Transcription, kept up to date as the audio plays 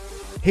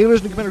Hey,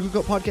 listen to Commander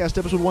Cookout Podcast,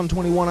 episode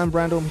 121. I'm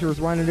Brando. I'm here with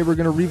Ryan, and today we're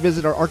going to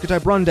revisit our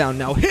archetype rundown.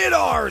 Now, hit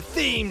our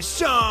theme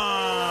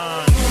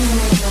song!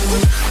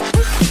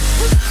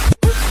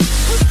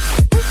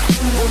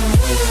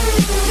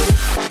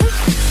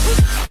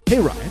 Hey,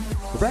 Ryan.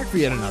 We're back for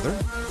yet another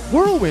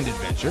whirlwind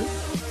adventure.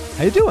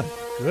 How you doing?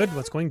 Good.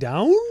 What's going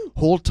down?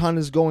 Whole ton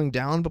is going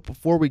down, but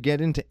before we get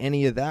into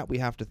any of that, we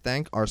have to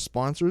thank our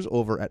sponsors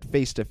over at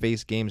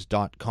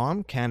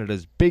face2facegames.com,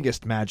 Canada's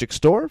biggest Magic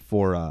store,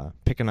 for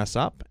picking us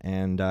up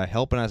and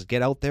helping us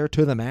get out there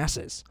to the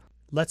masses.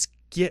 Let's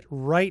get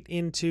right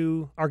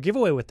into our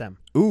giveaway with them.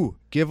 Ooh,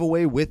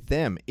 giveaway with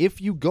them.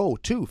 If you go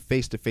to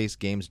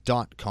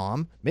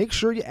face2facegames.com, make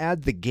sure you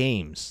add the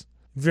games.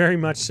 Very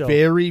much so.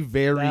 Very,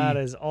 that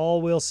is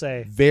all we'll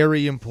say.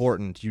 Very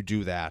important you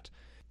do that.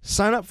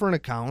 Sign up for an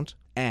account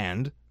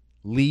and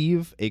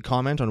leave a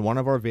comment on one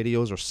of our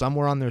videos or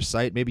somewhere on their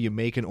site. Maybe you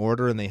make an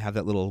order and they have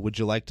that little, would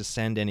you like to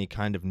send any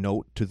kind of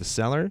note to the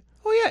seller?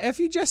 Oh, yeah.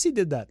 F.U. Jesse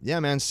did that. Yeah,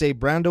 man. Say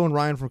Brando and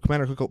Ryan from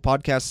Commander Cookout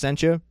Podcast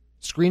sent you.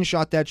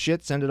 Screenshot that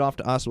shit. Send it off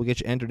to us. We'll get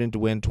you entered in to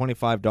win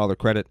 $25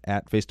 credit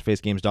at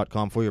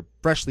face2facegames.com for your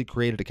freshly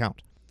created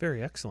account.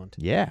 Very excellent.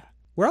 Yeah.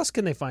 Where else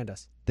can they find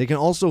us? They can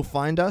also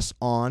find us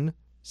on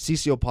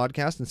CCO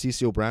Podcast and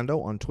CCO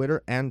Brando on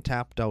Twitter and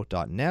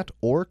tappedout.net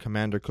or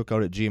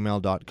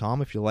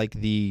commandercookout@gmail.com if you like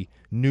the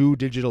new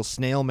digital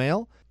snail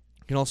mail.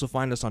 You can also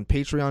find us on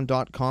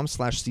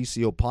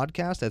patreon.com/CCO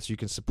Podcast. That's so you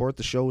can support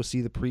the show, see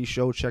the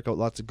pre-show, check out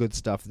lots of good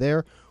stuff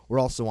there. We're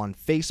also on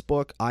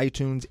Facebook,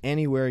 iTunes,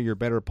 anywhere your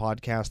better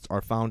podcasts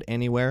are found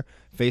anywhere.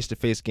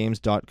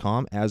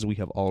 Face2facegames.com, as we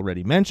have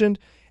already mentioned.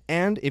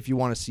 And if you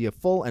want to see a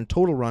full and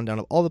total rundown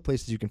of all the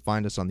places you can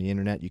find us on the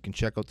internet, you can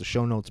check out the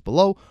show notes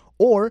below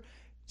or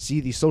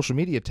see the social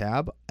media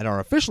tab at our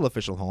official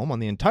home on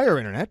the entire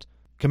internet,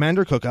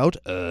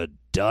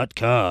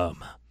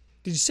 commandercookout.com.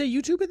 Did you say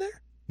YouTube in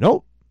there?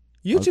 Nope.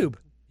 YouTube.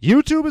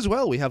 YouTube as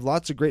well. We have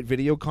lots of great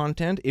video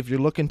content. If you're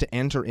looking to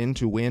enter in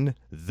to win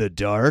The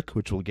Dark,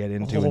 which we'll get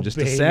into in just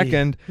a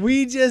second.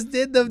 We just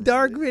did the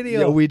Dark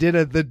video. Yeah, we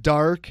did The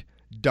Dark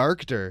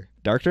Darkter.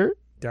 Darkter?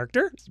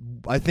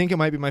 I think it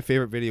might be my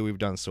favorite video we've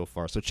done so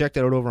far. So check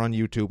that out over on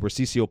YouTube. We're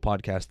CCO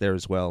Podcast there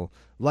as well.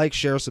 Like,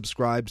 share,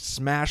 subscribe,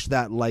 smash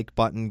that like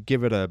button.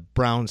 Give it a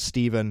brown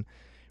Steven.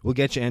 We'll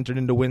get you entered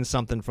in to win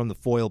something from the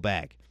foil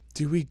bag.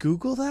 Do we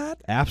Google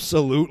that?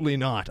 Absolutely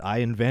not. I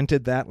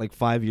invented that like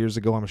 5 years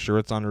ago. I'm sure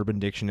it's on Urban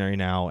Dictionary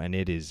now, and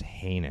it is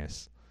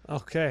heinous.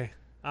 Okay.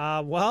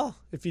 Well,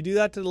 if you do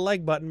that to the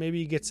like button, maybe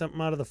you get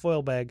something out of the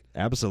foil bag.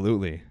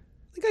 Absolutely.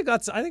 I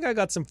think I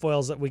got some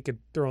foils that we could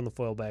throw in the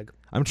foil bag.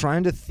 I'm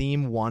trying to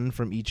theme one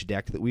from each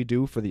deck that we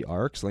do for the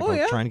arcs. Like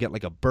I'm trying to get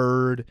like a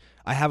bird.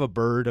 I have a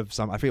bird of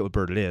some. I forget what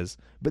bird it is,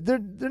 but they're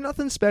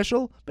nothing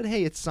special. But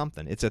hey, it's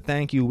something. It's a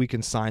thank you. We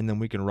can sign them.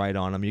 We can write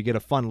on them. You get a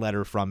fun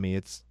letter from me.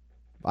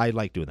 I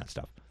like doing that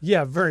stuff.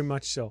 Yeah, very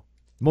much so.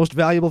 Most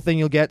valuable thing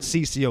you'll get,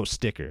 CCO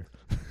sticker.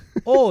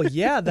 Oh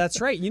yeah,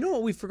 that's right. You know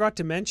what we forgot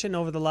to mention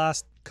over the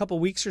last couple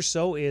weeks or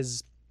so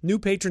is new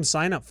patron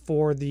sign up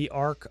for the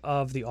Arc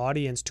of the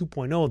Audience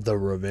 2.0, The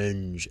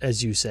Revenge,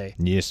 as you say.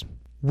 Yes.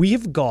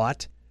 We've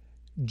got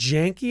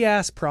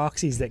janky-ass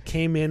proxies that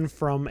came in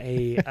from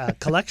a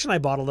collection I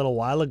bought a little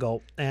while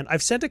ago, and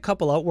I've sent a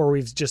couple out where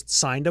we've just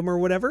signed them or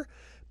whatever,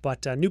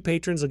 but new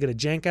patrons will get a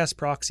jank-ass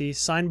proxy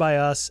signed by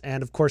us,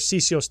 and of course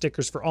CCO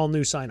stickers for all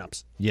new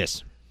signups.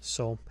 Yes.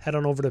 So head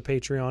on over to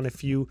Patreon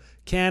if you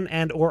can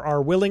and or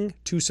are willing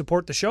to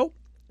support the show.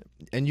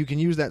 And you can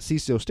use that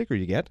CCO sticker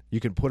you get. You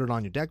can put it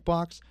on your deck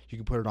box. You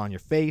can put it on your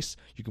face.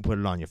 You can put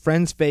it on your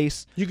friend's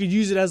face. You could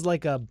use it as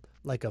like a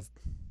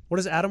what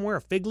does Adam wear?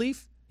 A fig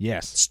leaf?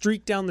 Yes.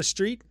 Streak down the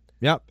street?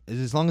 Yep.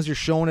 As long as you're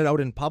showing it out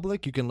in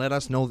public, you can let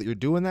us know that you're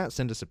doing that.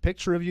 Send us a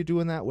picture of you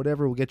doing that.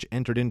 Whatever will get you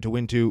entered into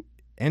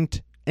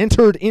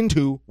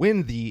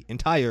win the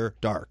entire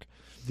Dark.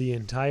 The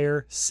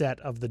entire set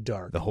of the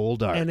Dark. The whole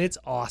Dark. And it's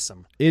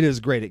awesome. It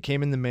is great. It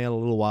came in the mail a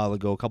little while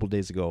ago, a couple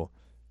days ago.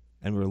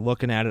 And we were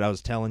looking at it. I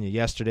was telling you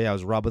yesterday, I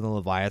was rubbing the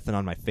Leviathan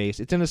on my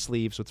face. It's in a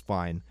sleeve, so it's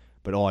fine.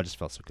 But, I just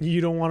felt so good.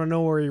 You don't want to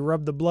know where you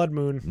rub the blood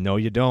moon. No,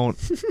 you don't.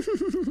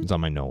 It's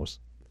on my nose.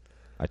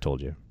 I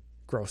told you.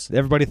 Gross.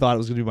 Everybody thought it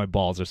was going to be my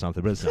balls or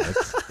something, but it's not.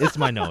 It's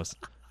my nose.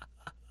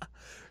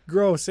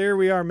 Gross. Here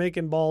we are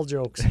making ball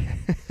jokes.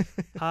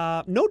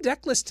 No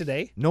deck list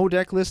today. No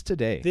deck list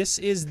today. This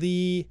is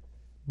the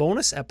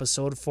bonus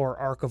episode for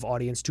Arc of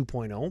Audience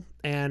 2.0,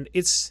 and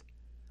it's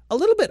a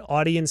little bit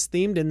audience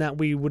themed in that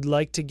we would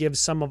like to give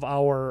some of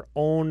our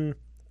own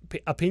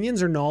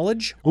opinions or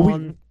knowledge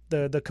on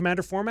the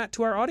Commander format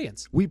to our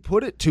audience. We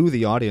put it to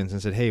the audience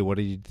and said, hey, what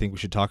do you think we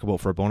should talk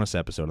about for a bonus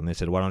episode? And they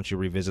said, why don't you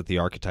revisit the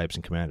archetypes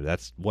in Commander?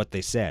 That's what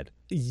they said.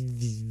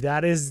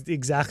 That is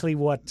exactly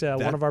what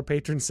one of our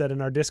patrons said in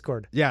our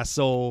Discord. Yeah,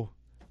 so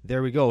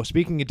there we go.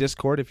 Speaking of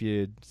Discord, if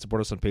you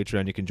support us on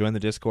Patreon, you can join the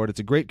Discord. It's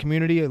a great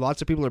community.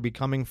 Lots of people are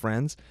becoming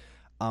friends.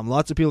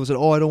 Lots of people said,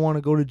 I don't want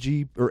to go to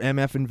G or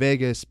MF in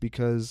Vegas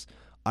because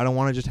I don't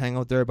want to just hang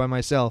out there by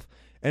myself.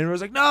 And it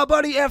was like, no,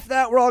 buddy, F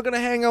that. We're all going to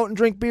hang out and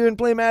drink beer and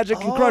play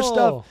Magic and crush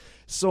stuff.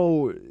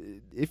 So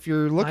if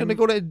you're looking to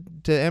go to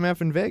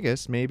MF in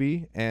Vegas,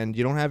 maybe, and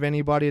you don't have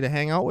anybody to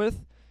hang out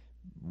with,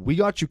 we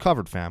got you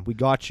covered, fam. We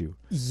got you.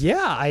 Yeah,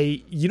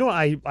 I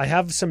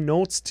have some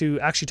notes to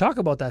actually talk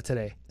about that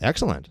today.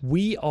 Excellent.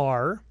 We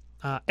are,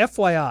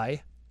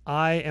 FYI,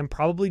 I am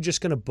probably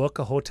just going to book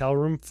a hotel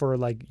room for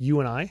like you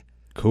and I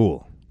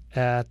Cool.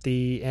 at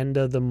the end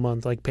of the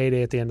month, like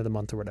payday at the end of the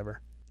month or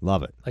whatever.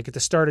 Love it. Like at the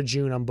start of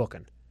June, I'm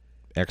booking.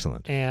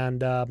 Excellent.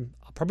 And I'll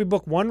probably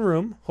book one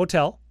room,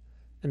 hotel,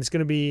 and it's going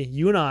to be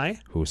you and I.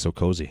 Ooh, so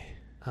cozy.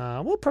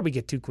 We'll probably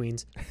get 2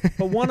 queens,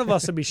 but one of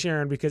us will be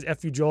sharing because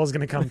FU Joel's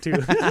going to come too.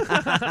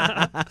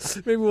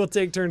 Maybe we'll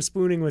take turns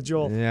spooning with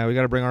Joel. Yeah, we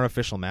got to bring our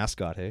official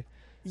mascot, hey?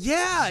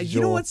 Yeah, you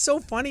know Joel. what's so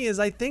funny is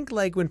I think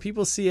like when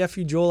people see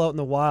FU Joel out in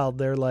the wild,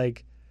 they're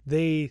like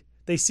they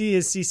see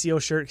his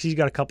CCO shirt. He's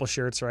got a couple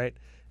shirts, right?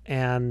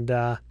 And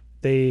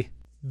they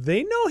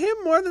know him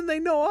more than they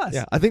know us.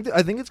 Yeah, I think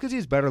it's because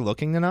he's better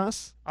looking than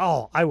us.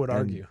 Oh, I would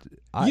argue.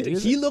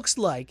 Is He it? looks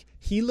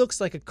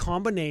like a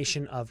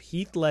combination of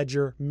Heath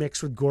Ledger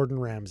mixed with Gordon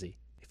Ramsay.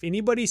 If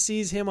anybody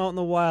sees him out in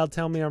the wild,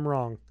 tell me I'm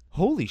wrong.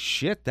 Holy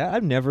shit! That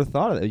I've never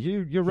thought of that.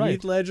 You're right.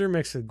 Heath Ledger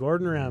mixed with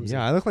Gordon Ramsay.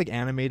 Yeah, I look like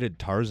animated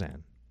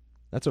Tarzan.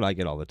 That's what I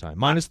get all the time.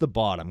 Minus the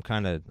bod. I'm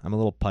a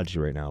little pudgy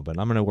right now, but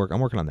I'm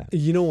working on that.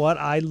 You know what?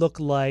 I look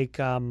like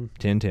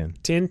Tintin.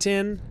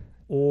 Tintin,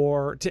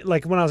 or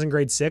like when I was in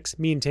grade 6,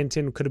 me and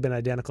Tintin could have been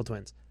identical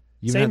twins.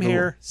 You Same had the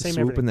hair, same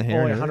swoop everything. in the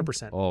hair. Oh, and yeah,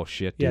 everything? 100%. Oh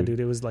shit, dude. Yeah, dude,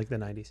 it was like the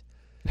 90s.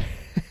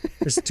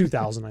 It was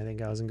 2000, I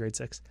think. I was in grade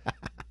 6.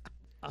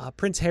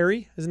 Prince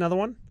Harry is another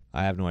one.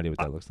 I have no idea what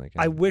that looks like.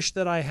 I wish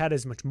that I had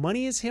as much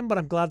money as him, but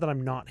I'm glad that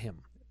I'm not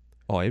him.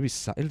 Oh, it'd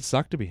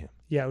suck to be him.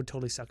 Yeah, it would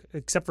totally suck.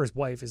 Except for his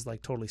wife is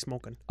like totally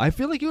smoking. I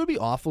feel like it would be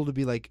awful to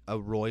be like a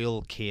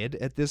royal kid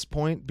at this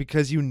point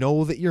because you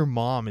know that your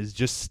mom is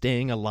just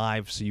staying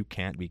alive so you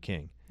can't be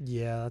king.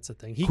 Yeah, that's the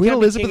thing. He Queen can't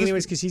Elizabeth be king is-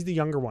 anyways because he's the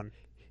younger one.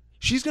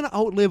 She's going to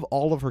outlive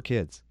all of her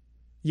kids.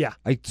 Yeah.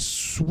 I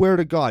swear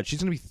to God,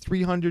 she's going to be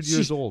 300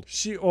 years old.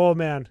 Oh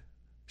man.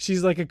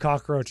 She's like a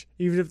cockroach.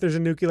 Even if there's a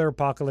nuclear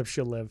apocalypse,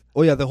 she'll live.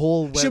 Oh yeah, the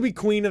whole She'll be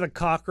queen of the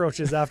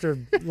cockroaches after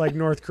like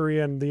North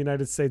Korea and the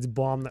United States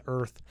bomb the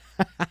earth.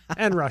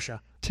 And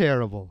Russia.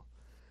 terrible.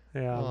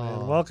 Yeah, Oh.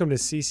 man. Welcome to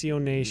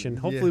CCO Nation.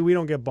 Hopefully we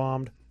don't get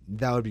bombed.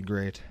 That would be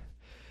great.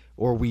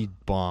 Or we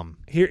bomb.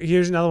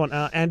 Here's another one.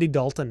 Andy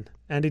Dalton.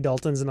 Andy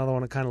Dalton's another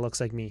one that kind of looks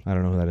like me. I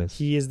don't know who that is.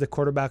 He is the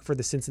quarterback for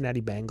the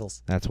Cincinnati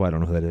Bengals. That's why I don't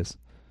know who that is.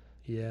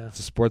 Yeah. It's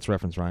a sports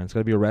reference, Ryan. It's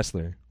got to be a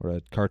wrestler or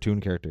a cartoon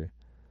character.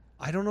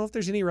 I don't know if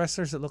there's any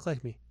wrestlers that look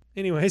like me.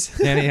 Anyways,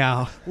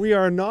 Anyhow, we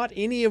are not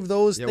any of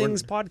those Yeah,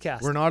 things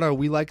podcast. we're not a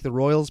We Like the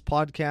Royals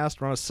podcast.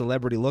 We're not a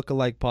celebrity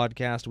lookalike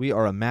podcast. We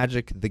are a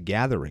Magic the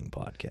Gathering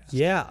podcast.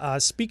 Yeah.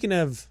 Speaking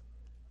of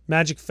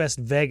Magic Fest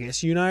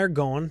Vegas, you and I are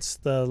going. It's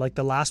the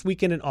last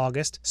weekend in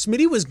August.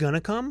 Smitty was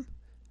gonna come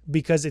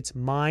because it's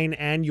mine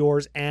and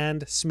yours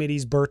and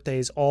Smitty's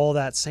birthdays all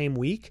that same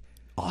week.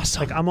 Awesome.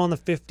 Like I'm on the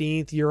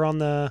 15th, you're on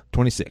the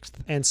 26th.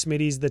 and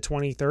Smitty's the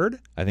 23rd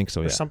I think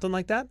so, or yeah. something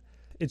like that.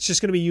 It's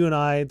just gonna be you and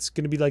I. It's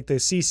gonna be like the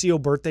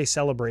CCO birthday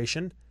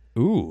celebration.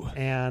 Ooh.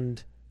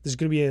 And there's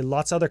going to be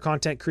lots of other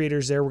content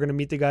creators there. We're going to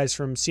meet the guys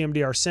from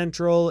CMDR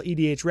Central,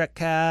 EDH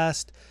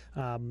Recast.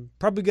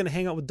 Probably going to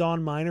hang out with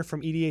Don Miner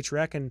from EDH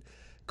Rec and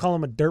call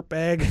him a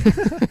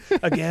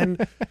dirtbag again.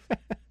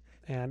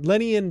 And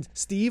Lenny and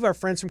Steve, our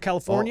friends from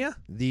California.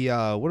 The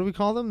what do we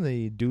call them?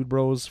 The dude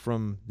bros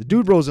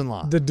in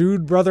law. The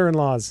dude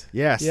brother-in-laws.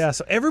 Yes. Yeah,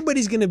 so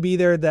everybody's going to be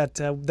there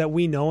that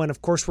we know. And,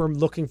 of course, we're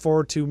looking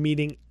forward to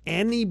meeting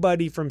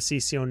anybody from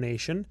CCO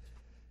Nation.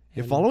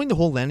 Yeah, following the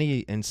whole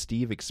Lenny and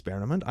Steve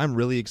experiment, I'm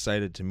really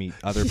excited to meet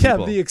other Yeah,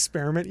 people. the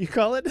experiment, you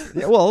call it?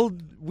 Yeah, well,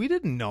 we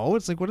didn't know.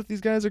 It's like, what if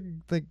these guys are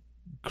like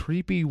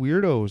creepy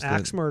weirdos?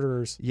 Axe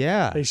murderers.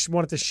 Yeah. They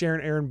wanted to share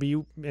an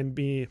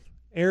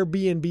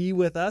Airbnb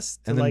with us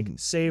to And then- like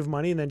save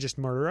money and then just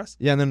murder us.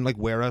 Yeah, and then like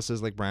wear us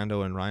as like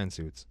Brando and Ryan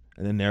suits.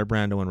 And then they're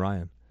Brando and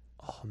Ryan.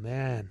 Oh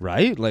man,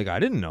 Right? Like, I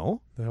didn't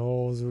know.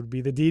 those would be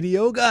the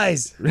DDO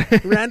guys,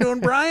 Rando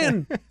and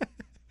Brian.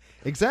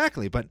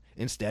 Exactly. But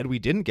instead, we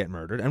didn't get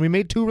murdered, and we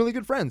made 2 really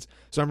good friends.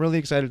 So I'm really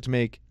excited to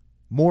make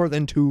more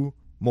than 2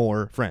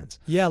 more friends.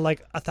 Yeah,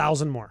 like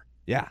 1,000 more.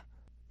 Yeah.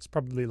 It's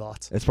probably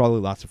lots. It's probably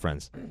lots of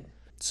friends.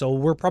 So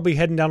we're probably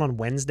heading down on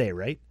Wednesday,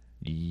 right?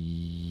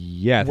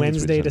 Yeah. I think it's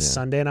Wednesday to pretty soon,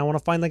 Sunday, and I want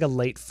to find like a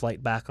late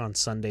flight back on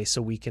Sunday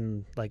so we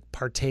can like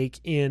partake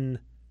in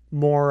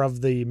more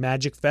of the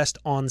Magic Fest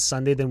on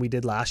Sunday than we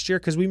did last year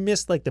because we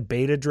missed like the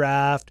beta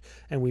draft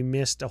and we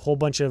missed a whole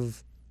bunch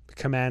of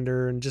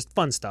Commander and just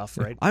fun stuff,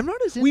 yeah. right? I'm not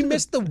as into We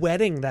missed the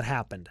wedding that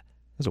happened.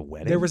 There's a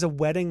wedding? There was a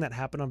wedding that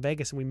happened on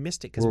Vegas and we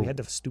missed it because we had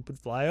to stupid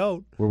fly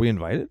out. Were we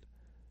invited?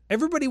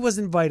 Everybody was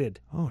invited.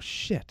 Oh,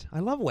 shit. I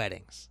love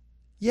weddings.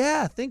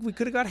 Yeah, I think we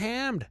could have got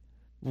hammed.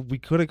 We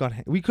could have got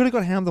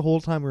ham the whole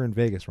time we were in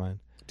Vegas, Ryan.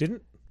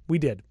 Didn't? We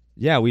did.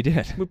 Yeah, we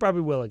did. We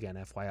probably will again,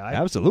 FYI.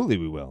 Absolutely,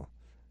 we will.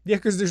 Yeah,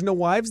 because there's no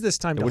wives this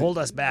time to hold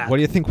us back. What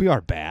do you think we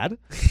are, bad?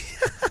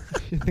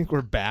 You think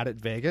we're bad at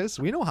Vegas?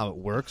 We know how it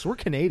works. We're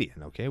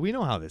Canadian, okay? We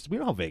know how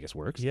Vegas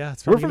works. Yeah,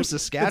 it's we're probably from gonna-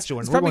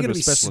 Saskatchewan. It's We're probably going going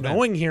to to a be special event.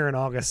 snowing here in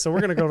August, so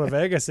we're going to go to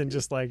Vegas and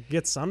just like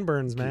get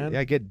sunburns, man.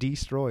 Yeah, get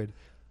destroyed.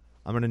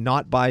 I'm going to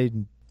not buy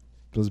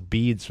those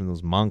beads from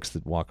those monks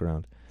that walk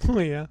around. Oh,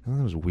 yeah. Oh,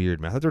 that was weird,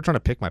 man. I thought they were trying to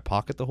pick my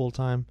pocket the whole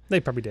time. They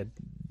probably did.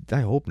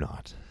 I hope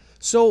not.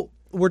 So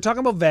we're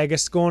talking about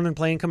Vegas, going and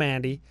playing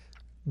Commandy.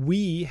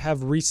 We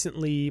have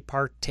recently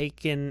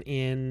partaken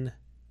in,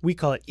 we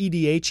call it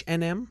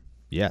EDH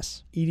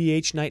Yes.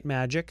 EDH Night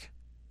Magic,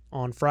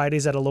 on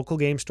Fridays at a local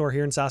game store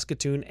here in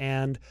Saskatoon,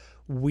 and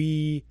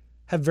we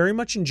have very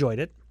much enjoyed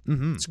it.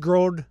 Mm-hmm. It's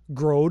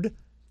growed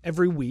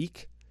every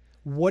week.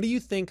 What do you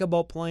think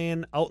about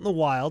playing out in the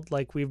wild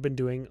like we've been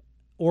doing,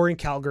 or in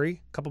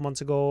Calgary a couple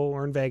months ago,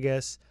 or in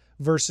Vegas,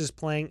 versus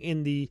playing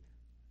in the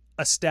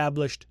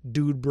established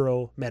Dude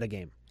Bro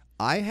metagame?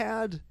 I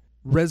had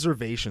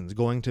reservations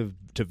going to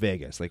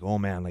Vegas. Like, oh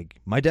man, like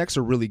my decks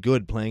are really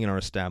good playing in our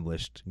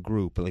established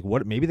group. But like,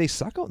 what? Maybe they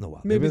suck out in the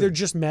wild. Maybe they're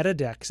just meta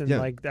decks, and Yeah.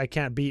 like I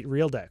can't beat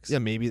real decks. Yeah,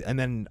 maybe. And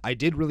then I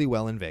did really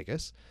well in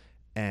Vegas,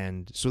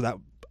 and so that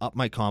upped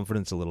my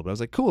confidence a little bit. I was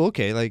like, cool,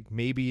 okay, like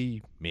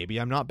maybe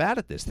I'm not bad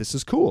at this. This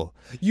is cool.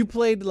 You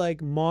played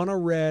like mono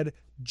red,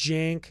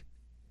 Jank.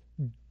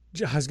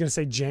 I was going to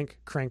say Jank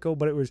Krenko,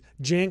 but it was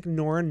Jank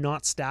Norin,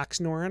 not Stacks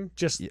Norin.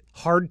 Just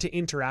hard to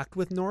interact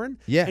with Norin.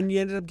 Yeah. And you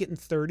ended up getting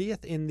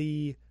 30th in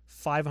the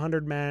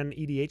 500-man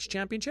EDH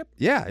championship.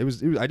 Yeah, it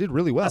was. I did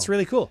really well. That's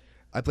really cool.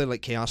 I played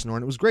like Chaos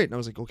Norn. It was great. And I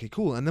was like, okay,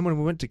 cool. And then when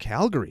we went to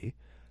Calgary,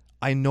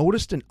 I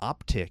noticed an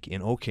uptick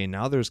in, okay,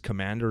 now there's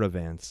commander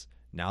events.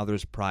 Now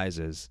there's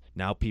prizes.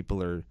 Now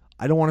people are,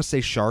 I don't want to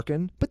say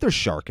sharking, but they're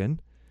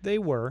sharking. They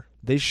were.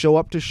 They show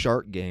up to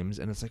shark games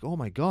and it's like, oh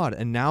my God.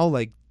 And now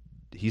like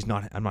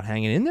I'm not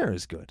hanging in there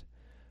as good.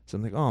 So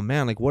I'm like, oh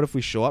man, like what if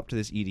we show up to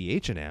this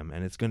EDH&M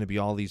and it's going to be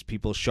all these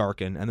people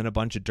sharking and then a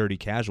bunch of dirty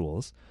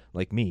casuals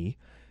like me.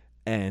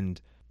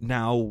 And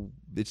now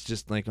it's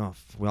just like, oh,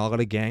 we all got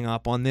to gang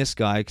up on this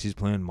guy because he's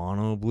playing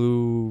mono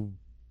blue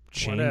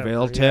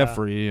Chainveil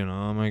Teferi. You know,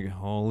 I'm like,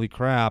 holy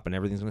crap, and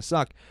everything's going to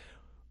suck.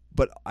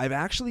 But I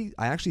actually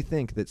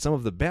think that some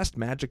of the best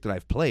Magic that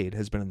I've played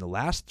has been in the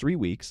last 3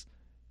 weeks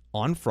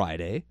on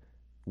Friday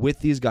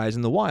with these guys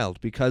in the wild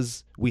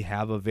because we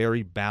have a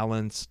very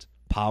balanced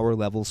power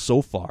level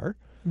so far.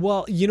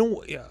 Well, you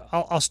know,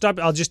 I'll stop.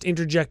 I'll just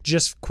interject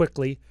just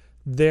quickly.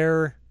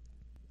 There,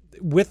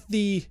 with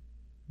the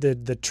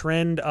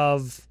trend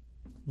of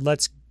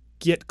let's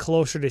get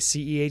closer to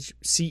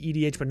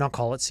CEDH, but not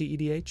call it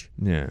CEDH.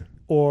 Yeah.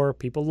 Or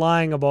people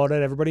lying about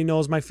it. Everybody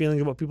knows my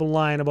feelings about people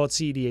lying about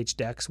CEDH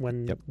decks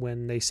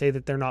when they say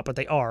that they're not, but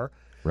they are.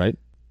 Right.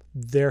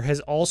 There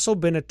has also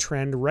been a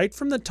trend right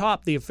from the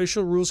top. The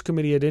official rules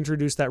committee had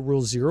introduced that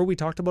Rule 0. We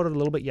talked about it a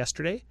little bit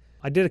yesterday.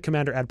 I did a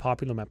Commander Ad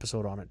Populum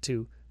episode on it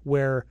too,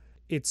 where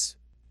it's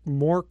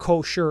more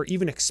kosher,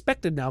 even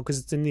expected now because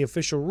it's in the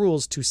official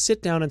rules, to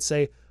sit down and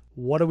say,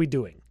 what are we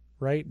doing,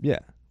 right? Yeah.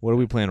 What are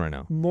we playing right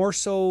now? More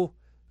so,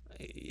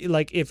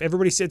 like if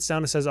everybody sits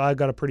down and says, oh, I've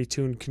got a pretty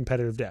tuned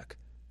competitive deck.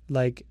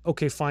 Like,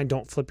 okay, fine,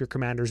 don't flip your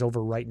commanders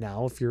over right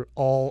now if you're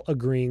all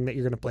agreeing that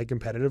you're going to play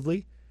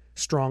competitively,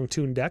 strong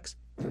tuned decks.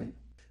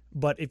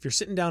 But if you're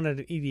sitting down at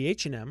an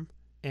EDH&M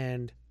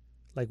and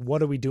like,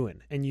 what are we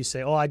doing? And you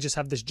say, oh, I just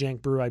have this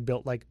jank brew I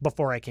built like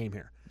before I came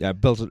here. Yeah, I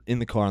built it in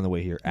the car on the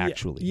way here,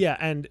 actually. Yeah,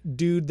 and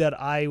dude that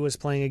I was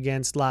playing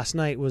against last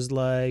night was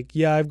like,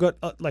 yeah, I've got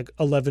like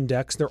 11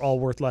 decks. They're all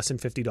worth less than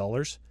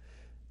 $50.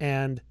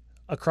 And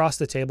across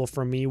the table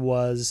from me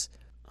was...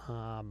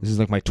 this is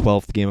like my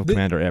 12th game of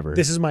Commander ever.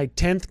 This is my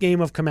 10th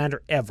game of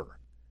Commander ever.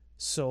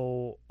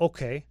 So,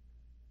 okay.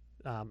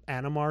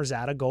 Animar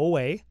Zada, go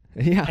away.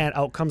 Yeah. And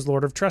out comes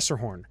Lord of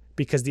Tressorhorn.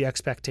 Because the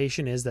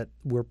expectation is that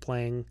we're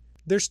playing...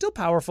 They're still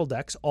powerful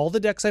decks. All the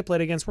decks I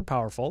played against were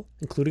powerful,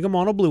 including a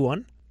mono blue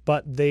one.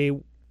 But they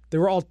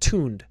were all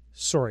tuned,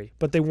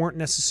 but they weren't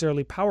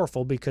necessarily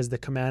powerful because the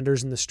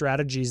commanders and the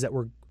strategies that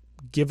were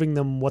giving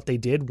them what they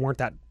did weren't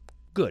that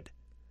good.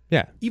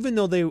 Yeah. Even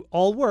though they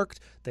all worked,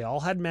 they all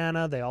had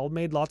mana, they all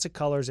made lots of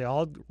colors, they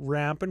all had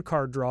ramp and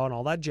card draw and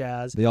all that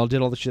jazz. They all did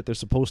all the shit they're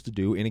supposed to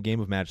do in a game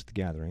of Magic the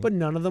Gathering. But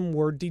none of them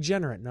were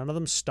degenerate. None of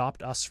them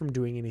stopped us from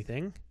doing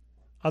anything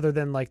other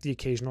than like the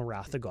occasional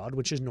Wrath of God,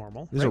 which is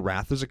normal. There's a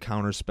Wrath, there's a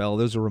counter spell,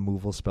 there's a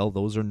removal spell.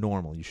 Those are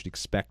normal. You should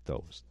expect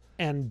those.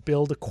 And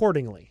build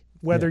accordingly.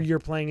 Whether you're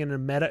playing in a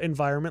meta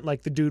environment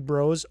like the Dude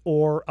Bros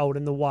or out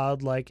in the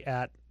wild like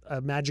at a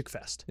Magic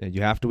Fest. Yeah,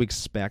 you have to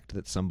expect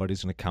that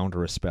somebody's going to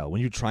counter a spell.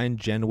 When you try and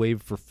Gen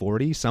Wave for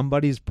 40,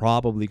 somebody's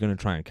probably going to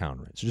try and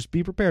counter it. So just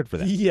be prepared for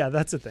that. Yeah,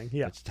 that's the thing.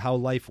 Yeah. That's how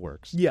life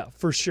works. Yeah,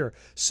 for sure.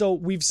 So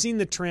we've seen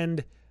the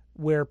trend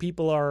where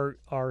people are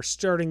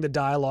starting the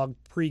dialogue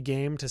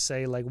pre-game to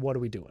say, like, what are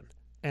we doing?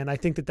 And I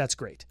think that that's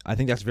great. I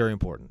think that's very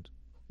important.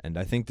 And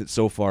I think that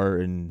so far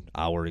in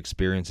our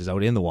experiences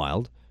out in the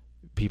wild,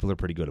 people are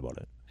pretty good about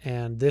it.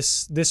 And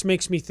this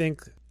makes me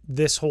think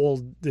this what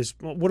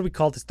do we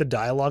call this? The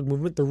dialogue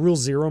movement, the Rule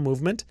 0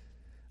 movement.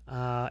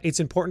 It's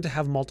important to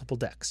have multiple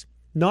decks.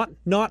 I'm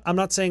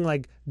not saying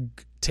like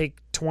take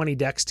 20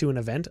 decks to an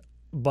event,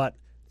 but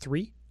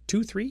 3,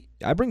 2, 3.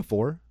 I bring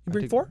 4. You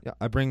bring 4? Yeah,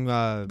 I bring.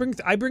 I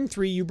bring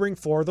 3. You bring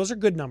 4. Those are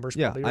good numbers.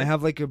 Yeah, probably, I right?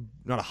 have like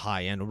not a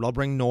high end, but I'll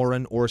bring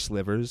Norin or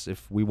Slivers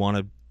if we want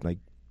to like.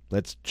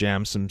 Let's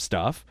jam some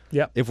stuff.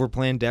 Yep. If we're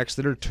playing decks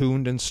that are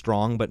tuned and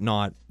strong but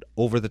not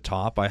over the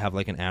top, I have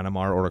like an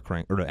Animar or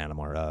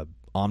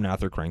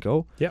Omnath or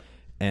Krenko. Yep.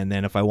 And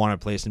then if I want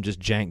to play some just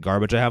jank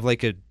garbage, I have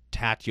like a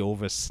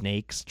Tatyova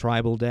Snakes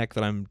tribal deck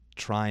that I'm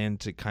trying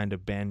to kind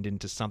of bend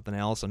into something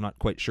else. I'm not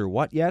quite sure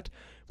what yet,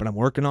 but I'm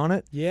working on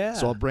it. Yeah.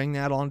 So I'll bring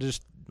that on.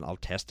 I'll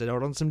test it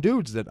out on some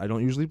dudes that I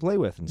don't usually play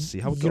with and see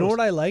how it goes. You know what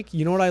I like?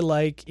 You know what I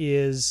like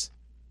is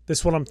this.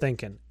 Is what I'm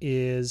thinking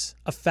is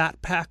a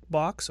fat pack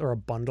box or a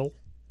bundle.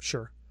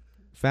 Sure.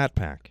 Fat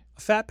pack.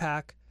 A fat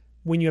pack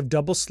when you have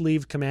double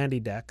sleeved commandy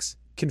decks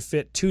can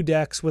fit 2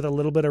 decks with a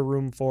little bit of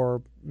room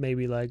for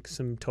maybe like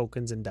some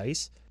tokens and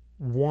dice.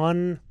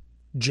 1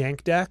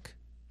 jank deck,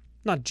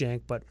 not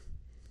jank, but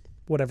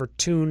whatever,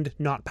 tuned,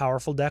 not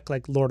powerful deck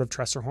like Lord of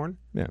Tressorhorn.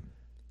 Yeah.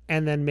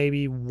 And then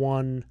maybe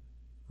 1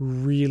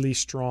 really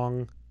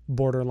strong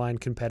borderline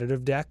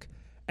competitive deck.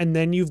 And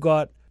then you've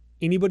got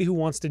anybody who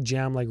wants to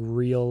jam like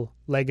real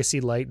Legacy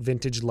Light,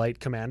 Vintage Light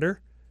Commander,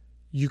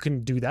 you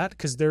can do that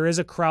because there is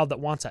a crowd that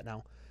wants that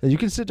now. You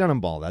can sit down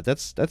and ball that.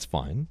 That's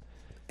fine.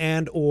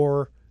 And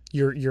or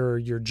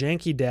your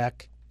janky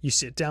deck, you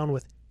sit down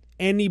with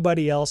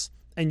anybody else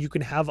and you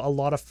can have a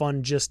lot of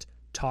fun just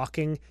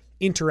talking,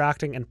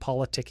 interacting, and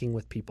politicking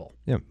with people.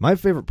 Yeah, my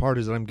favorite part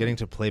is that I'm getting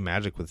to play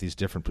Magic with these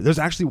different. There's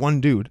actually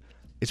one dude.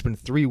 It's been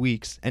 3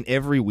 weeks, and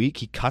every week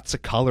he cuts a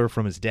color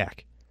from his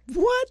deck.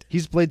 What?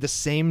 He's played the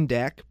same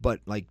deck, but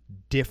like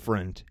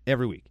different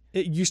every week.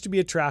 It used to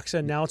be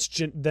Atraxa, now it's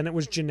then it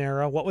was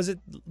Genera. What was it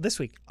this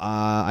week?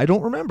 I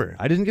don't remember.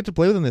 I didn't get to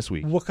play with him this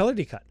week. What color did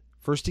he cut?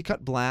 First he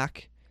cut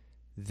black,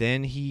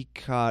 then he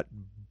cut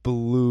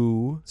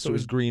blue, so it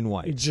was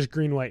green-white. It's just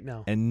green-white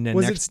now. And then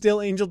was it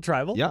still Angel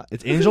Tribal? Yeah,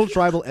 it's Angel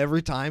Tribal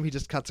every time. He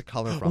just cuts a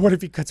color from What it.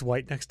 if he cuts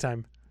white next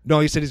time?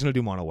 No, he said he's going to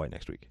do mono white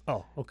next week.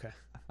 Oh, okay.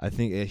 I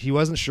think he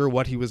wasn't sure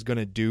what he was going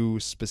to do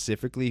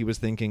specifically. He was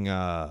thinking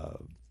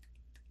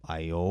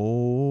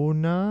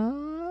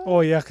Iona?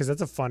 Oh, yeah, because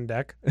that's a fun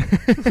deck.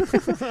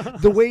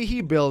 The way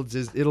he builds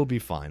it'll be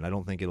fine. I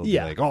don't think it'll be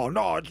Yeah. like, oh,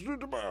 no, it's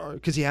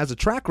because he has a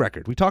track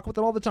record. We talk about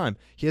that all the time.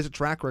 He has a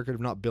track record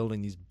of not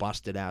building these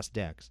busted-ass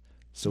decks.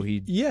 So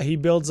he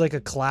builds like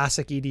a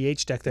classic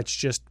EDH deck that's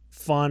just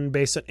fun,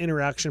 based on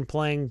interaction,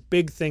 playing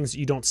big things that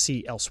you don't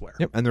see elsewhere.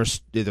 Yep, and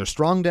they're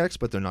strong decks,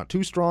 but they're not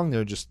too strong.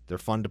 They're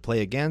fun to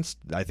play against.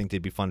 I think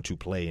they'd be fun to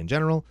play in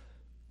general.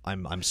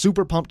 I'm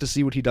super pumped to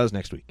see what he does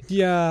next week.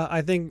 Yeah,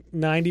 I think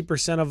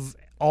 90% of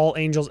all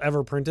Angels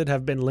ever printed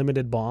have been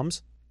limited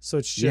bombs. So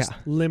it's just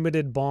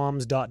limited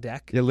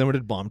bombs.deck. Yeah,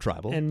 limited bomb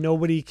tribal. And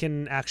nobody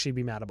can actually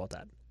be mad about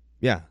that.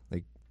 Yeah,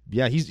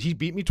 he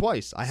beat me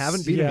twice. I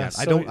haven't beat him yet.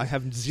 So I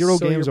have 0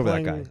 games over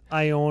that guy.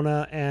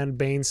 Iona and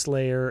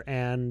Baneslayer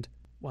and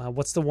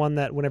what's the one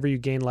that whenever you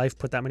gain life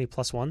put that many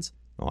 +1s?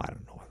 Oh, I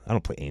don't know. I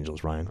don't play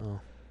Angels, Ryan. Oh.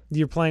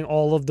 You're playing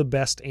all of the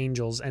best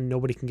Angels and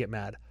nobody can get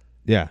mad.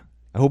 Yeah.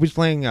 I hope he's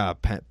playing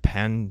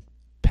Penticton,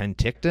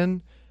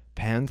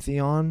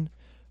 Pantheon,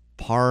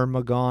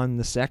 Parmegon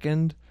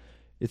II.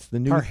 It's the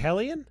new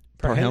Parhelion?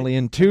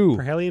 Parhelion 2.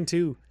 Parhelion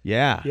 2.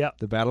 Yeah. Yep.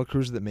 The battle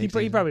cruiser that makes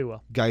He probably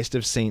will. Geist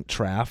of St.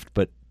 Traft,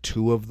 but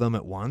 2 of them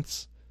at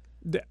once.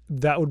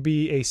 That would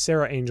be a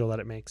Sarah Angel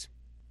that it makes.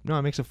 No,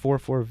 it makes a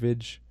 4/4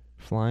 Vig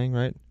flying,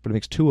 right? But it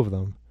makes 2 of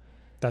them.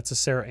 That's a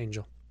Sarah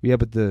Angel. Yeah,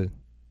 but the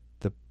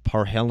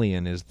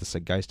Parhelion is the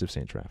Geist of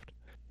St. Traft.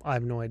 I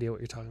have no idea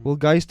what you're talking about. Well,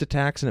 Geist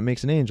attacks and it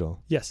makes an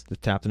angel. Yes.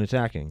 That's tapped and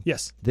attacking.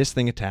 Yes. This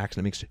thing attacks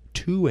and it makes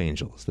 2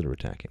 angels that are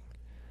attacking.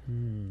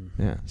 Hmm.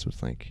 Yeah, so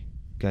it's like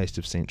Geist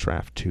of St.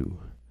 Traft 2.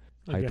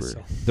 I guess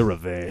so. The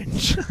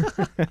Revenge.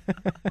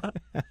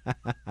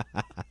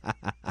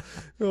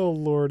 Oh,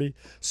 Lordy.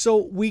 So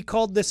we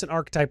called this an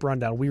archetype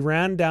rundown. We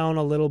ran down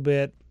a little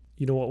bit,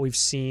 what we've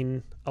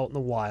seen out in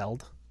the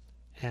wild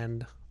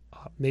and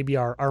maybe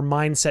our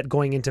mindset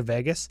going into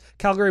Vegas.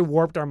 Calgary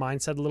warped our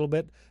mindset a little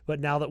bit, but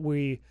now that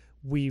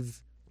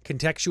we've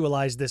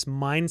contextualized this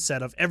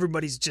mindset of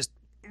everybody's just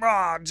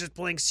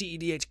playing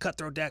CEDH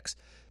cutthroat decks,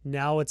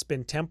 now it's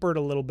been tempered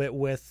a little bit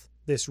with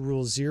this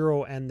Rule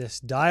Zero and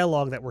this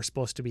dialogue that we're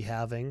supposed to be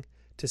having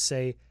to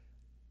say,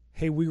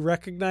 hey, we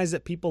recognize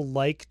that people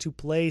like to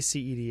play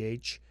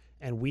CEDH,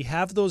 and we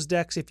have those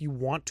decks if you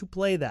want to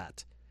play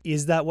that.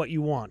 Is that what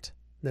you want?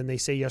 Then they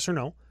say yes or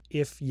no.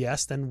 If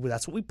yes, then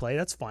that's what we play.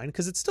 That's fine,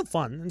 because it's still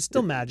fun and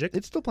still Magic.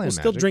 It's still playing We'll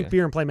Magic. still drink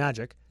beer and play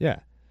Magic. Yeah.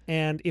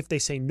 And if they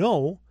say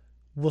no,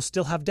 we'll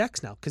still have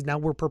decks now, because now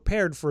we're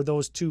prepared for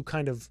those 2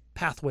 kind of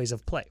pathways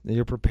of play.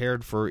 You're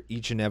prepared for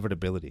each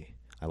inevitability.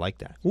 I like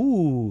that.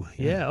 Ooh,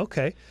 yeah,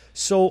 okay.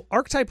 So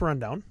archetype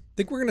rundown. I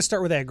think we're going to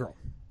start with aggro. You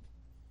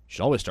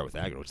should always start with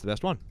aggro. It's the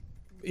best one.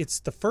 It's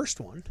the first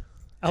one,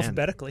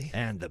 alphabetically.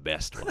 And the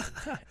best one,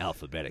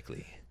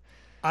 alphabetically.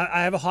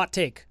 I have a hot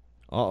take.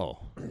 Uh-oh.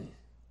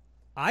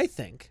 I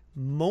think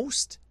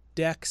most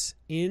decks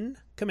in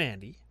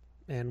Commandy,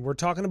 and we're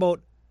talking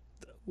about,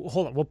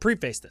 hold on, we'll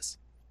preface this.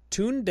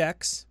 Tuned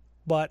decks,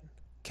 but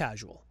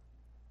casual.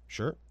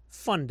 Sure.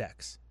 Fun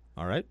decks.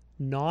 All right.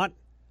 Not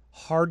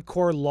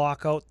hardcore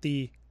lock out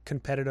the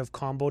competitive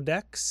combo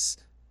decks,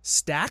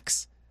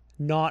 stacks,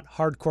 not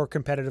hardcore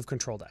competitive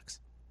control decks.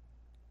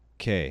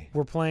 Okay.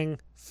 We're playing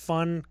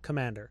fun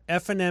Commander,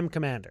 F&M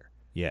Commander.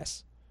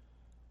 Yes.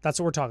 That's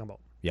what we're talking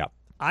about. Yeah.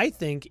 I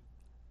think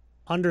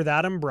under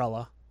that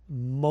umbrella,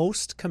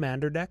 most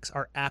Commander decks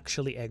are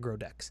actually aggro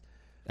decks.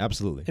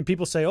 Absolutely. And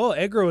people say, oh,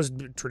 aggro is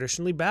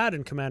traditionally bad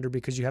in Commander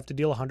because you have to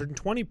deal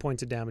 120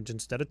 points of damage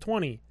instead of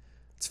 20.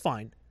 It's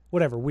fine.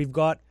 Whatever. We've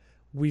got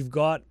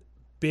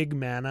big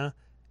mana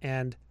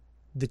and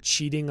the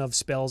cheating of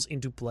spells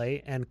into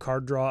play and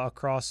card draw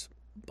across,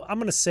 I'm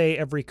going to say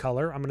every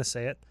color. I'm going to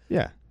say it.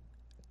 Yeah.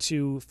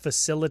 To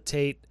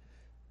facilitate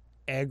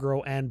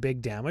aggro and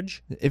big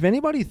damage. If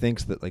anybody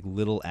thinks that like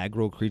little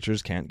aggro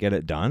creatures can't get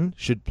it done,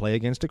 should play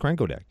against a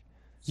Krenko deck.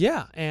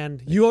 Yeah,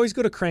 and you always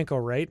go to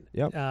Krenko, right?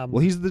 Yep. Well,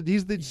 he's the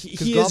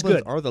he goblins is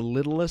good. are the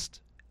littlest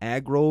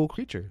aggro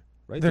creature,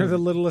 right? They're the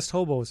littlest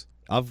hobos.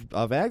 of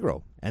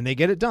aggro, and they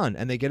get it done,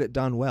 and they get it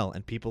done well.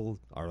 And people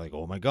are like,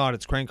 "Oh my God,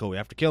 it's Krenko. We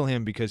have to kill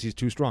him because he's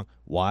too strong."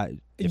 Why?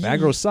 If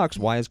aggro sucks,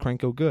 why is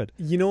Krenko good?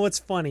 You know what's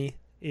funny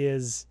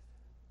is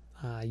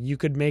you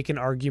could make an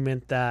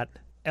argument that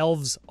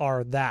elves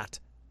are that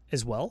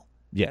as well,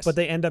 Yes, but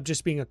they end up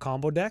just being a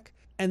combo deck.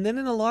 And then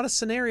in a lot of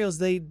scenarios,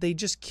 they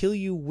just kill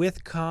you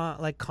with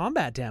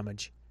combat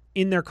damage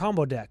in their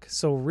combo deck.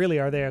 So really,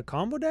 are they a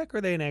combo deck or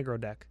are they an aggro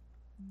deck?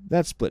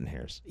 that's splitting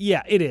hairs.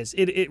 Yeah, it is.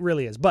 It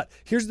really is. But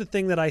here's the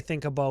thing that I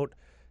think about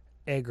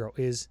aggro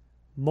is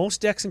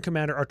most decks in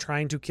Commander are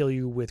trying to kill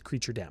you with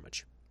creature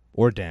damage.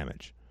 Or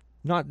damage.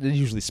 Not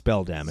usually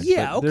spell damage.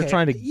 Yeah, but They're okay.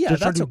 trying to, Yeah, they're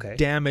trying that's to okay.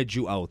 damage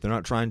you out. They're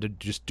not trying to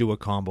just do a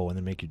combo and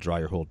then make you draw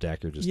your whole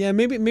deck. Or just Yeah,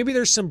 maybe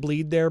there's some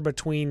bleed there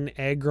between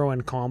aggro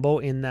and combo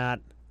in that,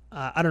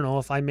 I don't know,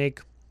 if I make,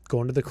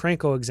 going to the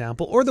Krenko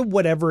example, or the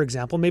whatever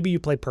example, maybe you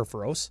play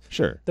Perforos.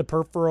 Sure. The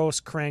Perforos,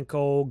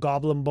 Krenko,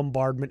 Goblin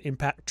Bombardment,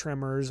 Impact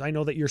Tremors. I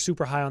know that you're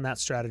super high on that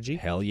strategy.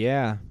 Hell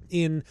yeah.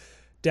 In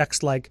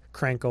decks like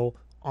Krenko,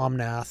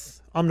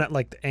 Omnath,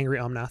 like the Angry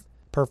Omnath,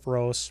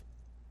 Perforos,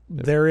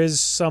 there is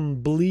some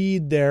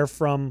bleed there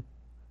from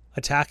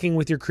attacking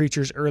with your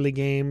creatures early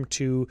game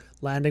to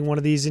landing one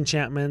of these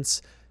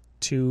enchantments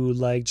to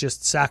like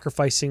just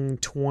sacrificing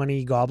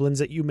 20 goblins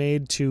that you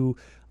made to,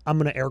 I'm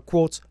going to air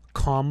quotes,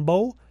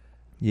 combo.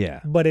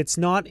 Yeah. But it's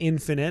not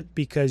infinite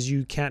because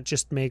you can't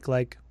just make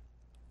like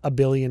a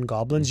billion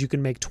goblins. You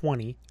can make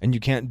 20. And you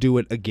can't do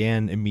it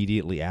again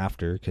immediately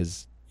after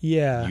because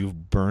Yeah.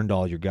 you've burned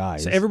all your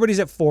guys. So everybody's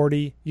at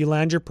 40. You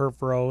land your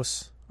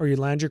Perforos or you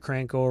land your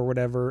Krenko or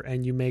whatever,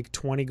 and you make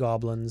 20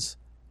 goblins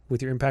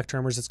with your Impact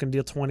Tremors. It's going to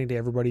deal 20 to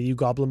everybody. You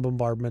Goblin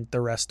Bombardment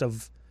the rest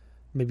of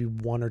maybe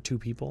one or two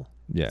people.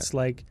 Yeah. It's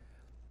like,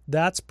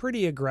 that's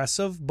pretty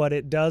aggressive, but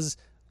it does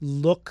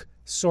look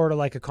sort of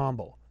like a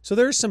combo. So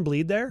there's some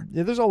bleed there.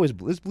 Yeah, there's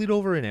bleed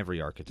over in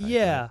every archetype.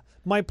 Yeah. Right?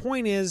 My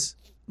point is,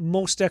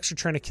 most decks are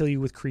trying to kill you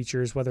with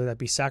creatures, whether that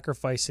be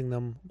sacrificing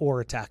them or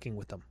attacking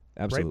with them.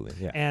 Absolutely.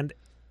 Yeah. And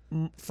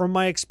from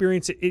my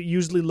experience, it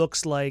usually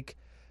looks like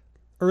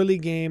early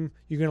game,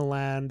 you're going to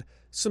land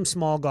some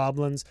small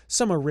goblins,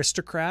 some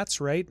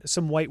aristocrats, right?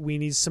 Some white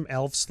weenies, some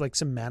elves, like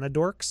some mana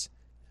dorks.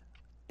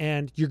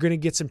 And you're going to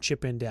get some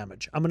chip-in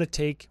damage. I'm going to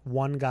take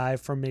one guy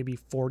from maybe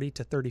 40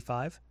 to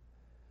 35,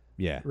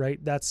 Yeah. right?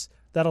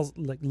 That'll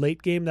like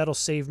late game, that'll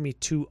save me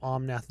 2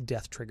 Omnath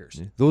death triggers.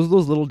 Yeah. Those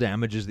little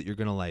damages that you're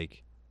gonna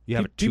like. You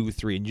have a Peop-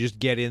 2-3, and you just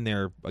get in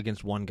there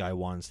against one guy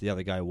once, the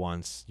other guy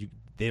once.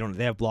 They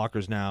have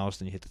blockers now, so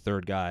then you hit the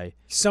third guy.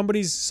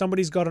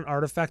 Somebody's got an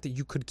artifact that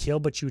you could kill,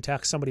 but you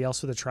attack somebody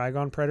else with a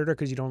Trigon Predator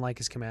because you don't like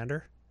his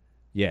commander,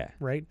 Yeah.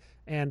 right?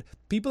 And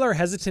people are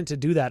hesitant to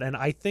do that. And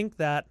I think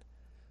that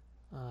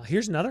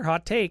here's another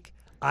hot take.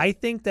 I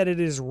think that it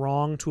is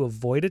wrong to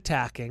avoid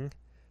attacking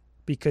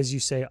because you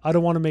say, I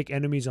don't want to make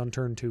enemies on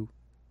turn 2,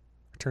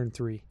 turn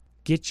 3.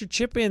 Get your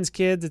chip-ins,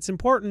 kids. It's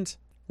important.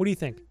 What do you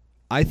think?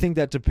 I think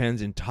that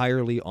depends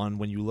entirely on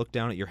when you look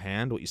down at your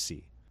hand, what you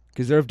see.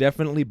 Because there have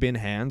definitely been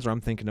hands where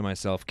I'm thinking to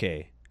myself,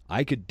 okay,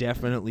 I could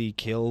definitely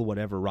kill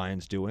whatever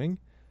Ryan's doing,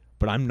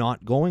 but I'm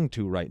not going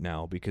to right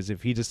now because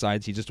if he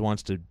decides he just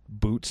wants to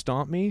boot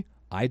stomp me,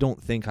 I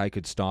don't think I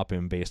could stop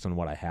him based on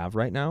what I have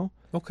right now.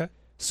 Okay.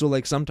 So,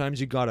 like,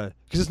 sometimes you gotta...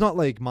 Because it's not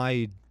like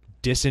my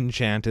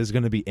disenchant is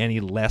going to be any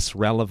less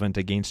relevant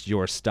against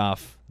your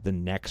stuff the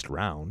next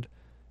round,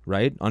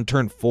 right? On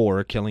turn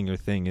 4, killing your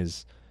thing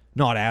is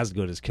not as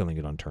good as killing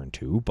it on turn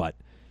 2, but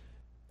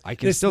I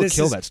can still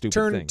kill that stupid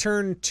thing.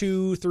 Turn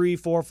 2, 3,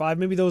 4, 5.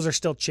 Maybe those are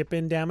still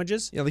chip-in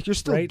damages. Yeah, like you're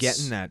still right?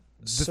 getting that.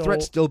 The So-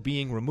 threat's still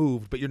being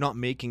removed, but you're not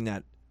making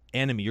that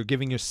enemy. You're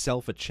giving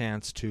yourself a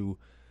chance to...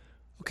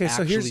 Okay,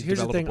 so here's the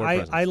develop a thing. board I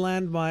presence.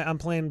 land I'm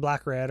playing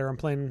black red or I'm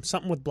playing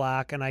something with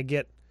black and I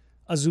get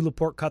a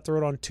Zulaport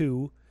Cutthroat on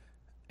 2,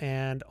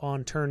 and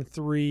on turn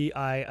 3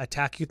 I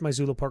attack you with my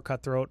Zulaport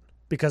Cutthroat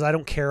because I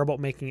don't care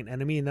about making an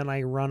enemy, and then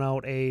I run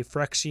out a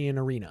Phyrexian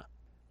Arena.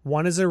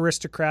 One is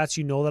aristocrats.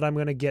 You know that I'm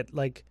going to get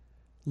like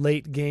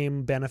late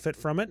game benefit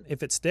from it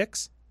if it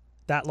sticks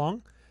that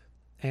long,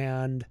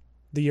 and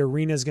the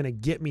arena is going to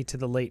get me to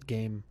the late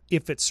game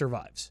if it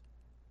survives,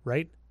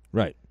 right?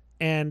 Right.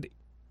 And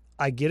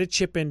I get a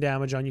chip in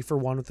damage on you for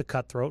 1 with the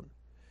cutthroat.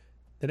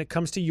 Then it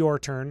comes to your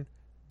turn.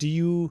 Do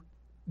you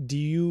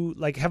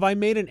like, have I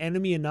made an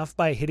enemy enough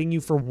by hitting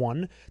you for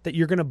 1 that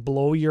you're going to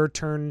blow your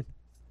turn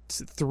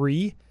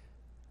 3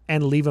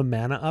 and leave a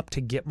mana up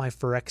to get my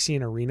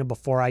Phyrexian Arena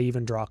before I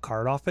even draw a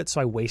card off it? So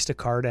I waste a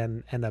card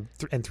and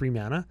 3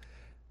 mana?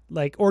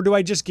 Like, or do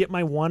I just get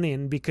my 1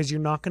 in because you're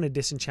not going to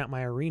disenchant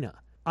my arena?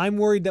 I'm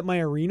worried that my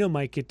arena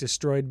might get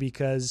destroyed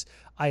because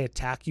I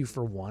attack you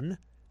for 1.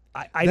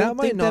 I don't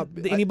think that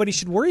anybody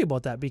should worry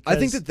about that, because I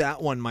think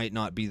that one might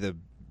not be the,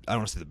 I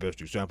don't want to say the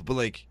best example, but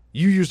like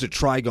you used a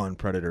Trigon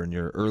Predator in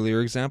your earlier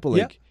example.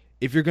 Like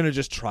if you're going to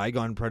just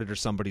Trigon Predator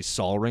somebody's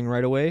Sol Ring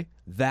right away,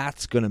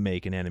 that's going to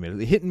make an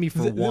enemy. Hitting me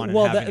for 1.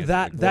 Well,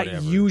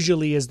 that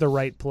usually is the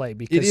right play,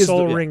 because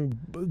Sol Ring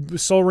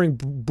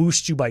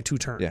boosts you by 2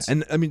 turns. Yeah,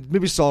 and I mean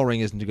maybe Sol Ring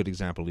isn't a good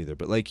example either,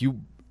 but like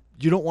you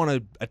don't want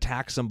to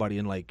attack somebody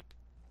and like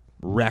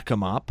wreck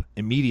them up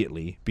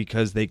immediately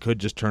because they could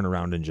just turn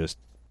around and just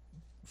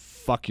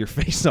fuck your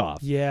face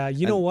off. Yeah,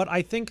 know what?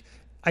 I think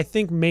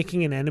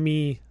making an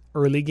enemy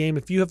early game,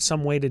 if you have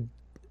some way to,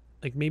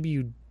 like, maybe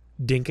you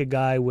dink a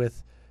guy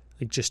with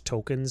like just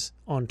tokens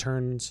on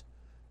turns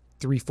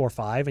 3, 4,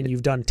 5, and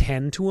you've done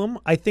 10 to him,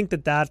 I think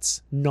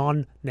that's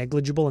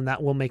non-negligible and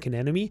that will make an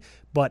enemy.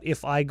 But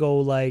if I go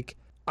like,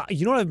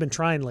 you know what I've been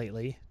trying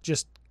lately,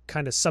 just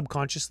kind of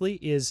subconsciously,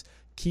 is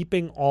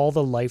keeping all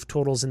the life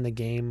totals in the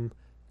game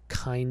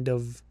kind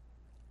of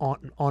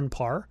on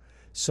par.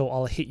 So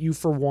I'll hit you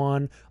for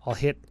 1, I'll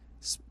hit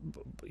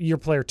your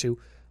player 2,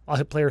 I'll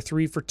hit player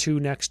 3 for 2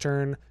 next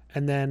turn,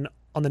 and then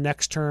on the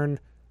next turn,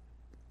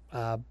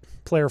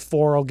 player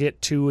 4 will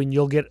get 2, and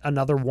you'll get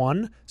another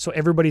 1. So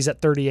everybody's at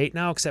 38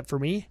 now except for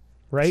me,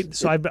 right?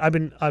 So I've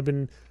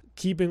been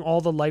keeping all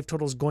the life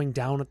totals going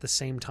down at the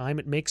same time.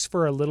 It makes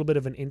for a little bit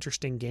of an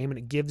interesting game, and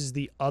it gives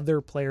the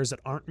other players that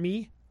aren't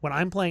me, when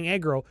I'm playing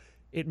aggro,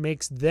 it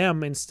makes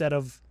them, instead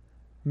of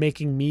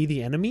making me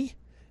the enemy,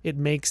 it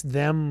makes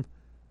them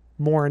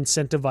more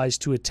incentivized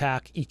to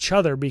attack each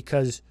other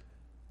because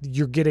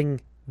you're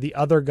getting the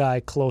other guy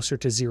closer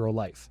to 0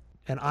 life.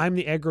 And I'm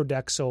the aggro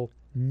deck, so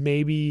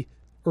maybe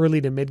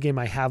early to mid game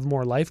I have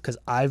more life because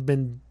I've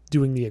been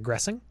doing the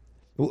aggressing.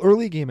 Well,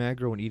 early game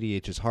aggro and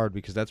EDH is hard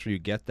because that's where you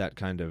get that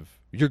kind of,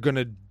 you're going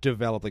to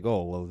develop like,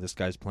 oh, well, this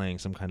guy's playing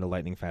some kind of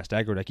lightning fast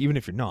aggro deck, even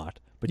if you're not,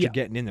 but you're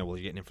getting in there. Well,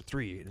 you're getting in for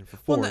 3, you're getting in for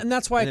 4. Well, and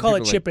that's why I call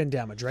it chip in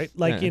damage, right?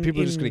 Like,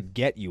 people are just going to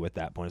get you at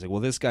that point. It's like,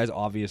 well, this guy's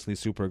obviously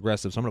super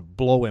aggressive, so I'm going to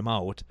blow him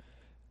out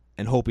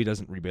and hope he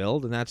doesn't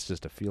rebuild, and that's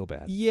just a feel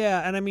bad.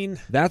 Yeah, and I mean,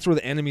 that's where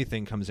the enemy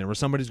thing comes in, where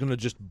somebody's going to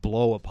just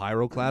blow a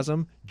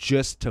pyroclasm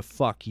just to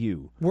fuck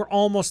you. We're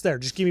almost there.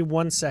 Just give me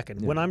 1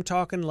 second. Yeah. When I'm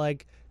talking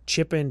like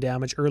chip in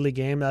damage early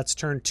game, that's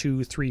turn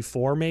 2, 3,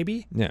 4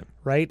 maybe. Yeah.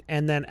 Right?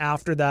 And then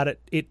after that,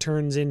 it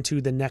turns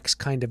into the next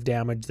kind of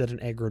damage that an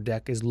aggro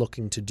deck is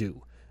looking to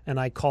do. And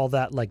I call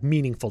that like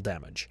meaningful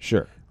damage.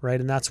 Sure.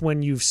 Right? And that's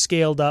when you've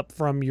scaled up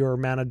from your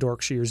Mana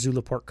Dorks or your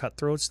Zulaport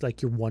Cutthroats,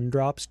 like your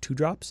 1-drops,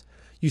 2-drops.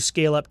 You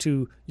scale up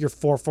to your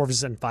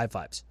 4/4s and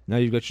 5/5s. Now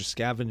you've got your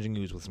Scavenging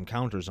Ooze with some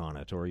counters on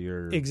it, or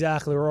your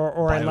exactly,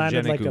 or I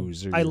landed like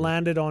I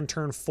landed on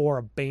turn 4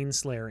 a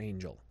Baneslayer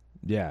Angel.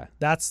 Yeah,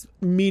 that's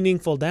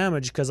meaningful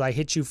damage because I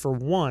hit you for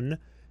 1,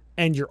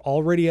 and you're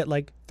already at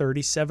like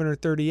 37 or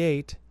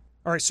 38.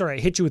 All right, sorry, I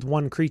hit you with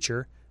 1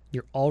 creature.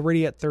 You're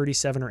already at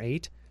 37 or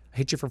 8. I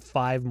hit you for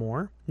 5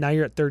 more. Now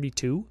you're at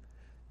 32.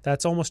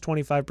 That's almost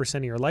 25%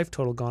 of your life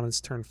total gone.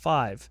 It's turn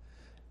 5,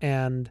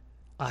 and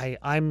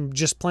I'm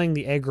just playing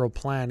the aggro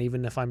plan,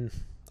 even if I'm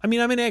an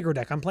aggro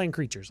deck. I'm playing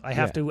creatures. I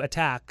have to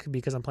attack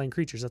because I'm playing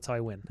creatures. That's how I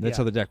win. That's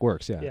how the deck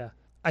works, yeah. Yeah.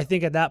 I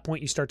think at that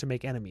point you start to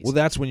make enemies. Well,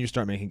 that's when you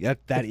start making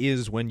that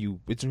is when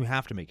you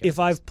have to make enemies. If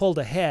I've pulled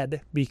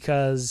ahead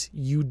because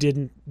you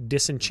didn't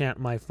disenchant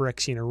my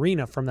Phyrexian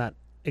Arena from that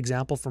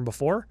example from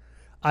before,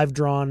 I've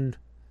drawn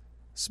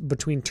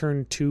between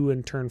turn 2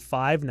 and turn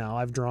 5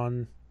 now.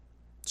 turn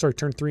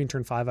 3 and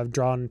turn 5. I've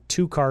drawn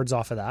 2 cards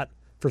off of that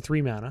for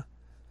 3 mana.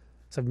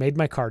 So I've made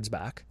my cards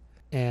back.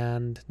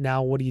 And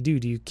now what do?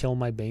 Do you kill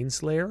my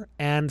Baneslayer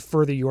and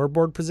further your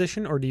board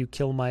position, or do you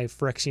kill my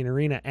Phyrexian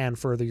Arena and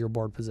further your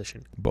board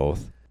position?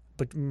 Both.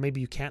 But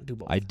maybe you can't do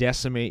both. I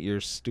decimate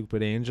your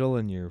stupid angel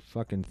and your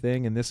fucking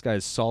thing, and this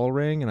guy's Sol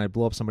Ring, and I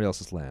blow up somebody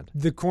else's land.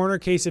 The corner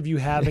case of you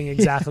having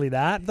exactly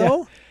that,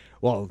 though? Yeah.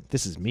 Well,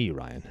 this is me,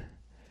 Ryan.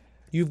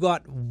 You've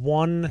got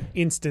 1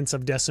 instance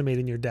of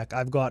decimating your deck.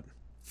 I've got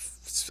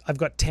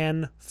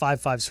 10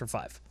 5/5s for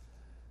 5.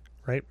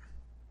 Right?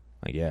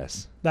 I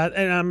guess. That,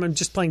 and I'm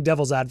just playing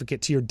devil's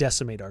advocate to your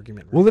decimate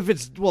argument. Right?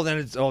 Well, then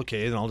it's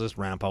okay. Then I'll just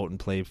ramp out and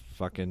play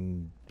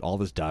fucking all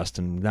this dust,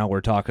 and now we're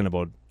talking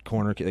about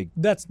corner, like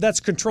That's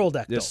control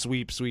deck, though. just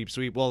sweep.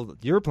 Well,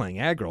 you're playing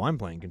aggro. I'm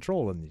playing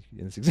control in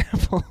this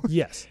example.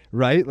 Yes.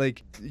 Right?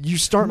 Like, you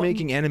start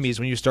making enemies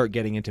when you start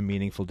getting into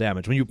meaningful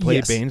damage. When you play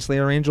Yes.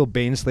 Baneslayer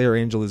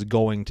Angel is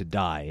going to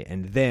die.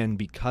 And then,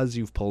 because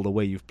you've pulled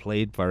away, you've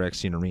played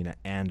Phyrexian Arena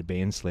and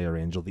Baneslayer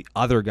Angel, the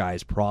other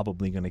guy's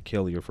probably going to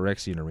kill your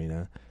Phyrexian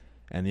Arena,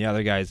 and the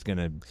other guy's going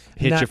to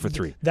hit you for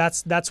 3.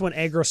 That's when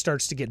aggro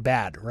starts to get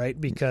bad, right?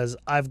 Because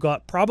I've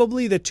got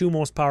probably the 2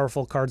 most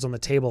powerful cards on the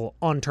table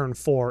on turn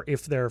 4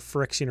 if they're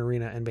Phyrexian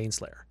Arena and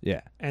Baneslayer.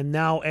 Yeah. And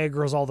now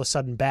aggro's all of a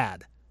sudden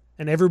bad.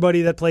 And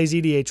everybody that plays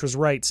EDH was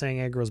right saying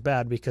aggro's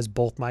bad because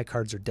both my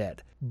cards are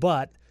dead.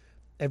 But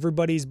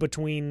everybody's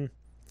between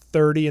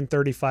 30 and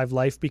 35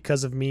 life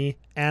because of me,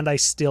 and I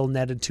still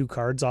netted 2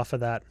 cards off of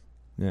that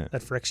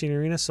Phyrexian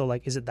Arena. So,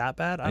 like, is it that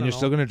bad? I don't know.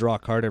 Still going to draw a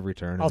card every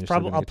turn. I'll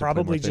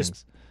probably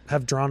just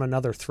have drawn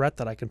another threat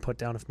that I can put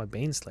down if my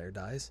Baneslayer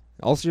dies.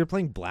 Also, you're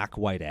playing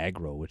black-white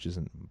aggro, which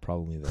isn't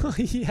probably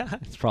the... Yeah.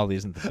 It probably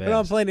isn't the best. But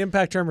I'm playing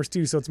Impact Tremors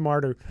too, so it's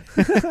Mardu.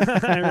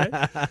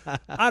 Right?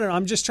 I don't know.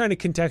 I'm just trying to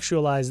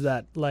contextualize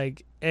that,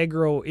 like,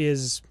 aggro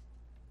is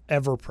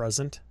ever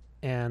present,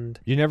 and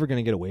You're never going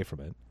to get away from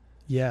it.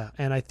 yeah,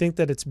 and I think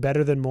that it's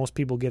better than most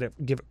people give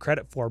it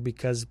credit for,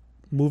 because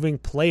moving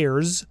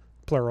players,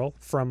 plural,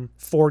 from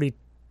 40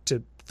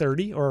 to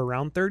 30 or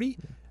around 30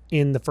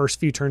 in the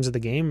first few turns of the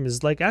game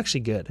is, like,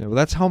 actually good. Yeah, well,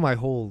 that's how my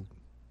whole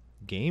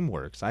game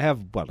works. I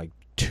have,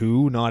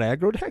 2 not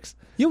aggro decks?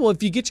 Yeah, well,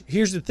 if you get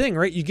here's the thing,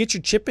 right? You get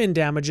your chip-in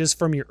damages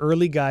from your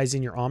early guys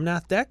in your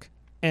Omnath deck,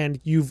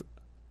 and you've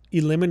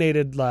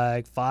eliminated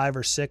like 5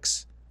 or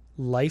 6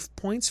 life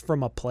points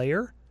from a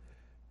player.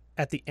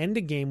 At the end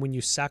of game, when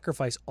you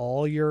sacrifice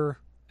all your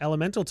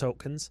elemental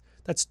tokens,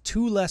 that's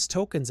 2 less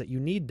tokens that you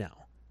need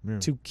now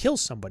to kill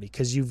somebody,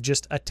 because you've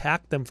just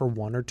attacked them for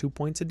 1 or 2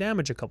 points of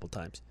damage a couple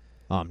times.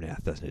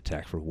 Omnath doesn't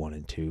attack for 1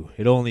 and 2.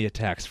 It only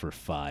attacks for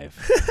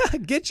 5.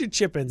 Get your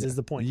chip-ins is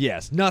the point.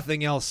 Yes,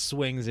 nothing else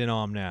swings in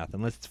Omnath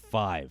unless it's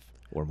 5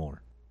 or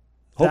more.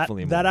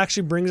 Hopefully more. That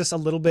actually brings us a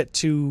little bit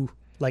to,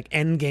 like,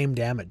 end game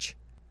damage.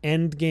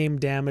 End game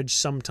damage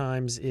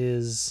sometimes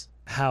is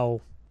how...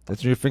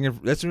 That's when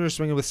you're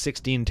swinging with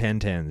 16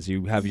 10-10s.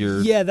 You have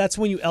your... Yeah, that's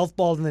when you elf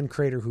balled and then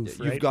crater hoof,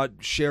 right? You've got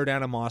shared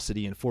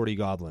animosity and 40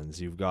 goblins.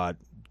 You've got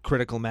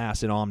critical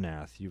mass in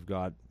Omnath. You've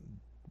got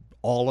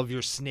all of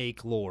your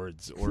snake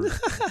lords, or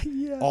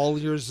all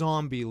your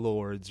zombie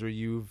lords, or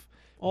you've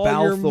all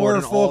your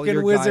Merfolk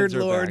and wizard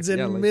lords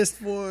in mist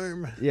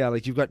form. Yeah,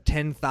 like you've got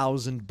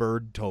 10,000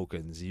 bird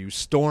tokens. You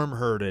storm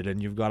herded,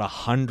 and you've got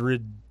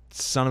 100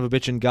 son of a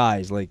bitchin'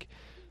 guys. Like,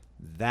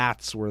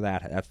 that's where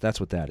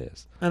that's what that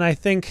is. And I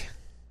think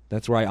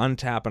that's where I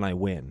untap and I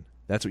win.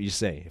 That's what you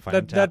say. If I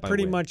untap, that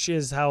pretty I win. much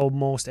is how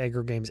most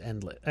aggro games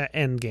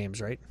end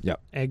games, right?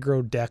 Yep.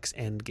 Aggro decks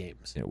end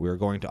games. Yeah, we are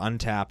going to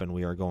untap and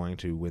we are going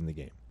to win the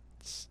game.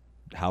 It's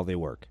how they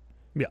work.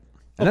 Yeah.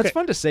 And that's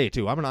fun to say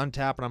too. I'm going to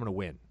untap and I'm going to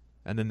win.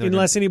 And then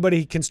unless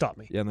anybody can stop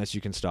me. Yeah, unless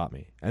you can stop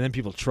me. And then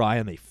people try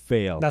and they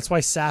fail. That's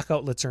why sack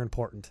outlets are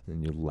important.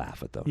 And you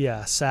laugh at them.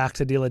 Yeah, sack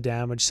to deal a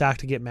damage, sack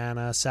to get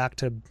mana, sack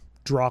to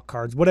draw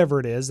cards, whatever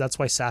it is. That's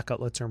why sack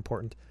outlets are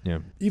important. Yeah.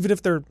 Even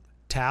if they're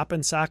tap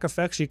and sack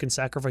effects, you can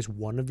sacrifice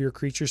one of your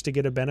creatures to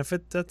get a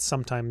benefit. That's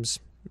sometimes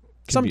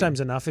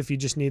enough if you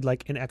just need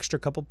like an extra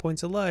couple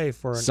points of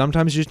life. Or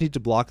sometimes you just need to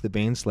block the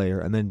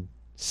Baneslayer and then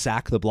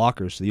sack the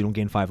blockers so you don't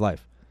gain 5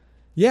 life.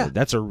 Yeah.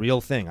 That's a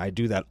real thing. I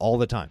do that all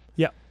the time.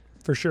 Yeah,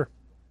 for sure.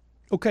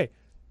 Okay,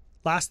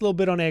 last little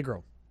bit on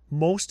aggro.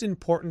 Most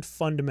important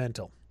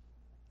fundamental.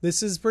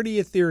 This is pretty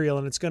ethereal,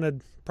 and it's going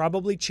to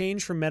probably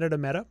change from meta to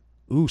meta.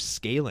 Ooh,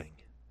 scaling.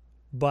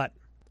 But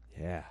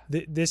yeah,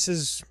 this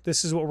is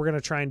what we're going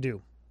to try and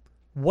do.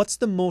 What's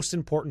the most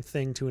important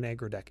thing to an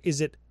aggro deck?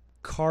 Is it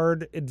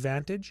card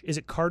advantage? Is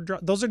it card draw?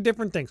 Those are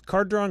different things.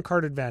 Card draw and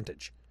card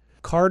advantage.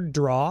 Card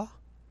draw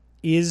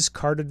is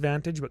card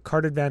advantage, but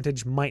card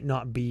advantage might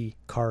not be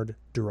card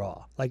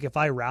draw. Like if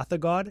I Wrath of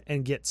God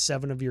and get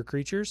 7 of your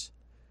creatures,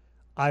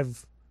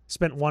 I've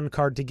spent 1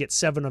 card to get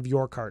 7 of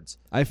your cards.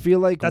 I feel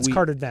like that's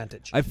card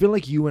advantage. I feel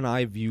like you and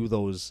I view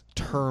those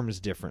terms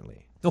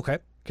differently. Okay.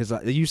 Because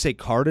you say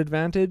card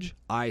advantage,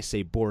 I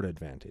say board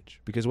advantage.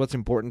 Because what's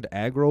important to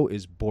aggro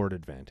is board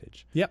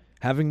advantage. Yep.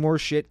 Having more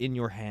shit in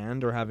your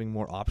hand or having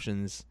more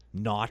options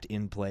not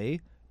in play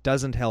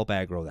doesn't help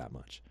aggro that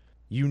much.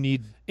 You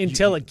need...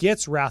 Until it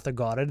gets Wrath of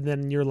God, and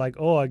then you're like,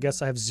 oh, I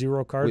guess I have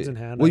 0 cards in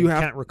hand. Well,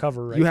 can't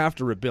recover, right? You have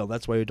to rebuild.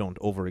 That's why you don't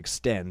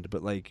overextend.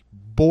 But, like,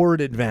 board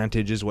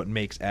advantage is what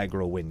makes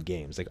aggro win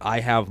games. Like,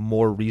 I have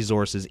more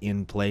resources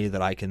in play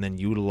that I can then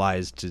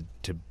utilize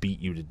to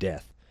beat you to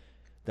death.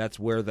 That's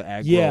where the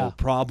aggro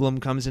problem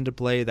comes into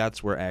play.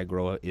 That's where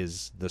aggro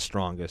is the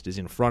strongest, is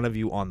in front of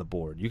you on the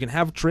board. You can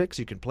have tricks.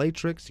 You can play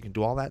tricks. You can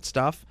do all that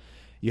stuff.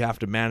 You have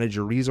to manage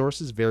your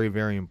resources. Very,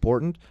 very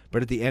important.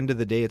 But at the end of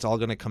the day, it's all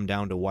going to come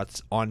down to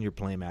what's on your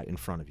playmat in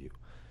front of you.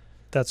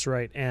 That's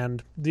right.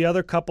 And the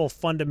other couple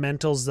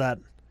fundamentals that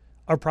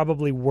are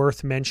probably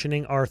worth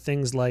mentioning are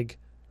things like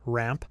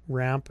ramp.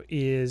 Ramp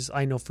is,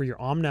 I know, for your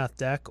Omnath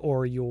deck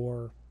or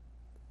your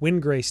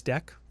Windgrace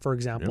deck, for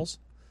examples.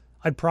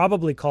 I'd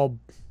probably call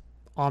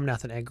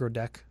Omnath an aggro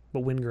deck,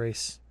 but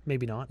Windgrace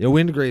maybe not. Yeah,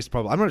 Windgrace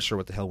probably. I'm not sure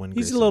what the hell Windgrace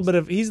He's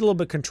is. a little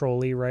bit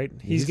control-y, right?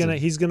 He's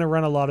gonna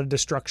run a lot of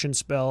destruction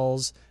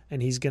spells,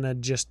 and he's gonna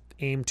just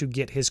aim to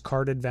get his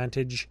card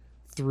advantage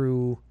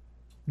through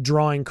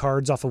drawing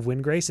cards off of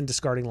Windgrace and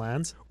discarding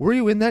lands. Were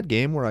you in that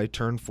game where I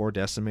turn 4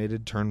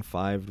 Decimated, turn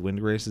 5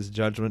 Windgrace's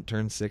Judgment,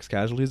 turn 6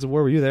 Casualties of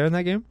War? Were you there in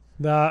that game?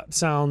 That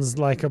sounds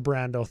like a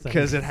Brando thing.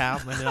 Because it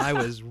happened, and I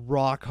was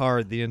rock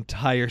hard the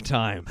entire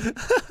time.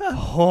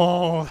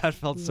 Oh, that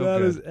felt so That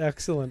good. is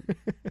excellent.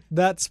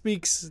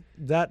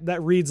 That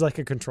reads like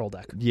a control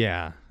deck.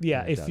 Yeah.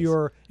 Yeah, it if does.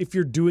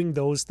 you're doing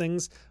those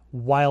things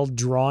while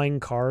drawing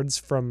cards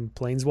from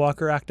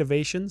Planeswalker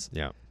activations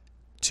Yeah.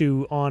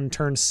 to on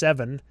turn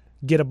 7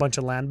 get a bunch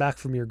of land back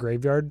from your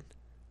graveyard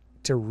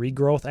to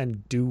regrowth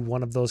and do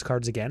one of those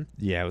cards again.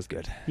 Yeah, it was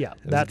good. Yeah,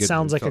 was that good.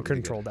 sounds It like a felt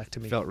really control good. deck to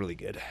me. Felt really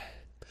good.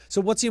 So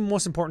what's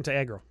most important to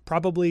aggro?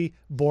 Probably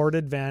board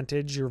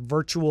advantage, your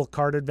virtual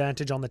card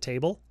advantage on the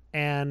table,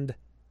 and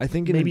I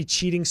think maybe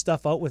cheating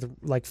stuff out with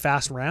like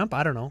fast ramp.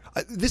 I don't know.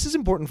 this is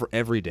important for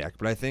every deck,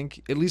 but I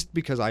think, at least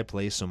because I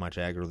play so much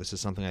aggro, this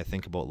is something I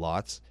think about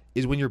lots,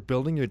 is when you're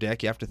building your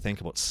deck, you have to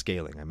think about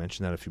scaling. I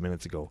mentioned that a few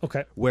minutes ago.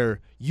 Okay.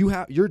 Where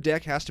your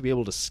deck has to be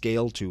able to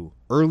scale to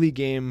early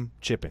game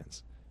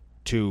chip-ins,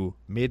 to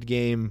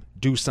mid-game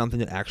do something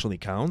that actually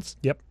counts,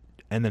 Yep.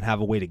 and then have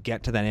a way to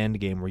get to that end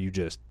game where you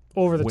just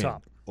Over the win.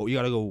 top. Oh, you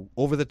got to go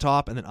over the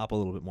top and then up a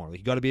little bit more. Like,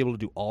 you got to be able to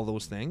do all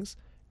those things.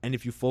 And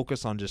if you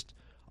focus on just,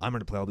 I'm going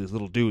to play all these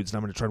little dudes and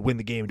I'm going to try to win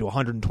the game and do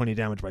 120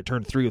 damage by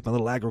turn 3 with my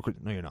little aggro.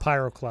 No, you're not.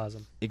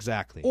 Pyroclasm.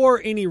 Exactly.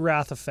 Or any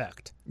wrath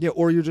effect. Yeah,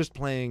 or you're just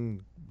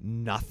playing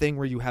nothing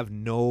where you have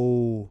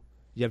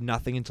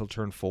nothing until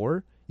turn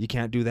 4. You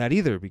can't do that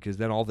either, because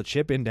then all the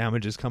chip-in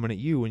damage is coming at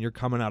you and you're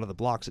coming out of the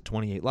blocks at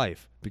 28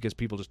 life because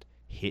people just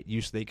hit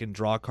you so they can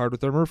draw a card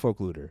with their Merfolk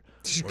Looter.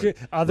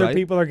 Other right?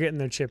 people are getting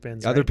their chip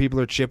ins. Other right?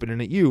 people are chipping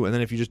in at you, and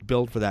then if you just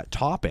build for that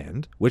top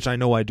end, which I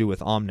know I do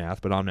with Omnath,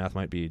 but Omnath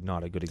might be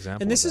not a good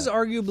example. And this is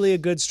arguably a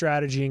good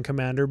strategy in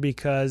Commander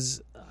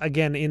because,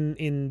 again,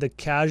 in the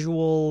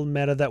casual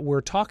meta that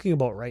we're talking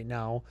about right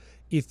now,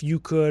 if you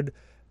could,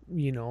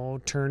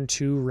 turn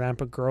 2,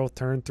 rampant growth,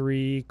 turn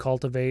 3,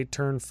 cultivate,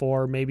 turn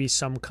 4, maybe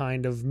some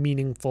kind of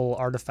meaningful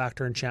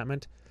artifact or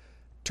enchantment,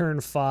 turn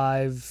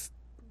 5,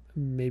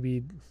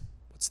 maybe,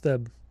 what's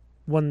the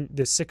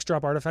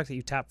 6-drop artifact that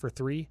you tap for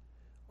 3?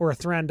 Or a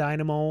Thran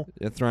Dynamo.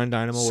 A Thran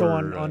Dynamo. So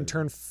or, on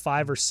turn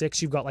 5 or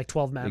 6, you've got like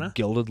 12 mana. Like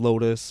Gilded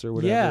Lotus or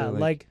whatever. Yeah,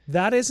 like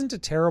that isn't a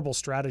terrible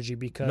strategy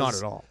because not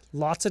at all.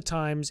 Lots of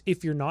times,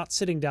 if you're not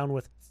sitting down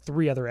with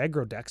 3 other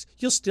aggro decks,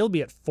 you'll still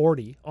be at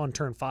 40 on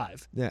turn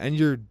 5. Yeah,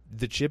 and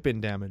the chip-in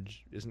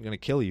damage isn't going to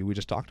kill you. We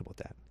just talked about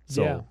that.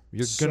 So Yeah.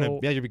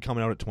 you'll be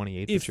coming out at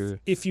 28.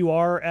 If you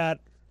are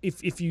at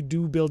if you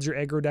do build your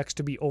aggro decks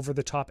to be over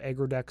the top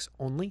aggro decks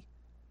only,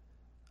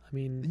 I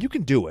mean, you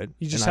can do it.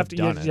 you just have to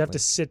you have to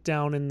sit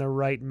down in the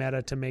right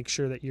meta to make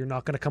sure that you're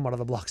not going to come out of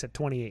the blocks at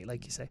 28,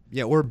 like you say.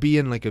 Yeah, or be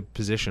in like a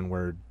position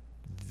where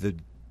the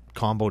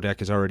combo deck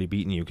has already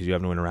beaten you because you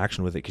have no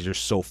interaction with it because you're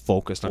so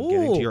focused on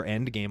getting to your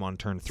end game on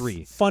turn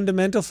 3.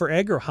 Fundamental for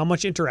aggro. How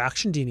much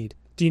interaction do you need?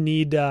 Do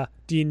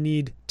you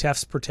need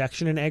Tef's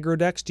protection in aggro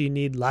decks? Do you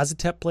need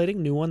Lazotep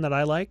plating, new one that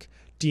I like?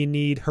 Do you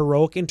need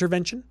heroic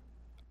intervention?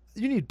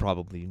 You need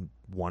probably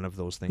one of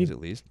those things at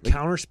least. Like,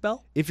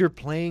 Counterspell? if you're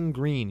playing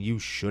green, you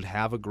should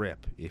have a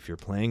grip. If you're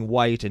playing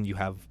white and you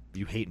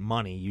hate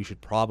money, you should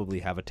probably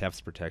have a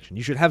Tef's protection.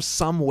 You should have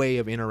some way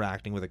of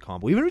interacting with a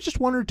combo, even if it's just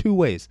 1 or 2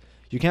 ways.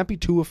 You can't be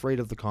too afraid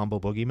of the combo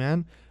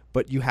boogeyman,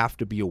 but you have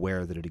to be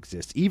aware that it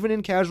exists. Even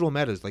in casual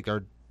metas, like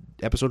our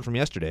episode from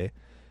yesterday,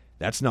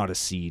 that's not a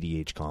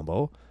CEDH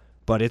combo,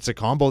 but it's a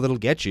combo that'll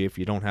get you if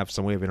you don't have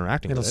some way of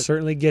interacting It'll with it.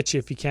 certainly get you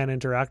if you can't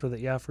interact with it.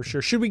 Yeah, for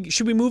sure. Should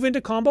we move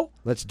into combo?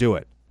 Let's do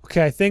it.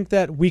 Okay, I think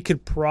that we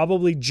could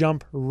probably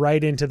jump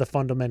right into the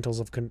fundamentals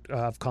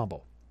of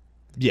combo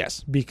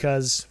Yes.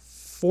 because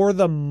for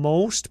the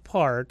most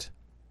part,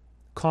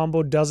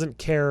 combo doesn't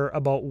care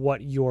about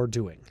what you're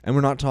doing. And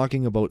we're not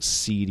talking about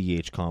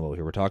CEDH combo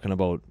here. We're talking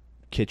about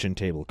kitchen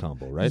table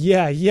combo, right?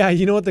 Yeah.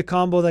 You know what the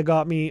combo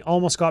that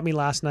almost got me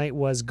last night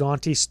was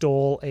Gonti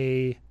stole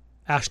a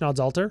Ashnod's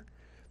Altar,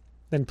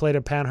 then played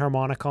a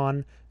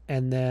Panharmonicon,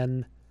 and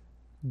then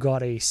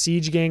got a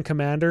Siege Gang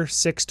Commander,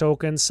 6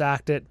 tokens,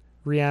 sacked it,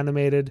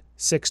 reanimated,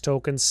 6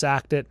 tokens,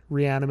 sacked it,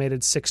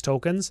 reanimated, 6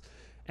 tokens,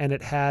 and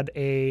it had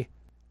a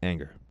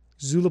Anger.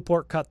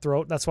 Zulaport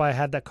Cutthroat. That's why I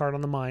had that card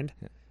on the mind.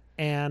 Yeah.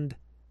 And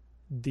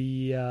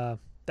the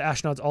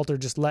Ashnod's Altar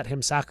just let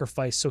him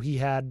sacrifice, so he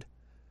had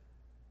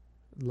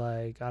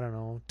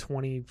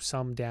 20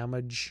 some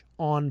damage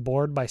on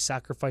board by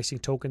sacrificing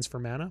tokens for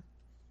mana.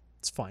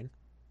 It's fine.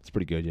 It's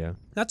pretty good, yeah.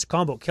 That's a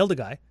combo. Killed a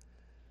guy.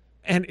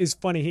 And it's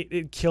funny,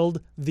 it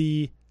killed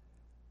the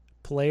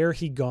player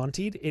he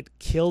gaunted. It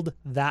killed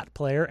that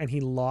player, and he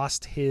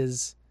lost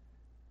The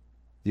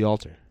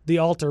altar. the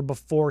altar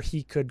before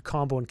he could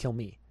combo and kill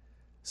me.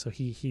 So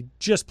he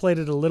just played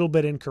it a little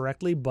bit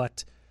incorrectly,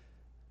 but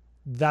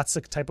That's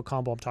the type of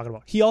combo I'm talking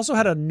about. He also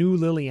had a new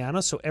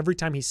Liliana, so every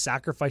time he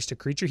sacrificed a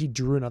creature, he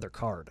drew another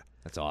card.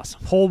 That's awesome.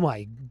 Oh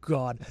my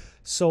God.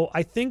 So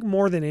I think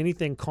more than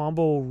anything,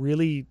 combo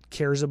really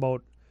cares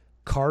about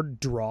card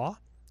draw,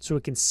 so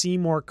it can see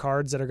more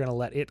cards that are going to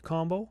let it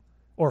combo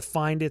or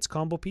find its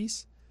combo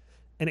piece.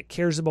 And it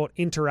cares about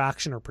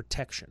interaction or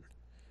protection,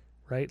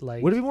 right?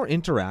 Like, would it be more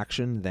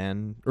interaction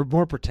than, or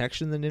more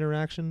protection than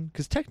interaction?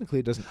 Because technically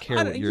it doesn't care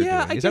what you're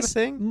doing. Is that a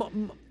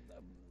thing?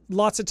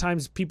 Lots of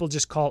times people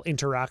just call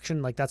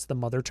interaction, like that's the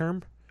mother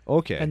term.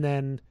 Okay. And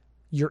then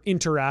your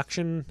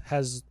interaction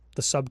has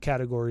the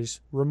subcategories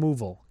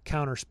removal,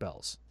 counter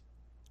spells,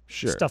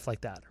 stuff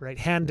like that, right?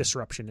 Hand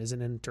disruption is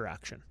an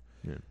interaction.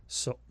 Yeah.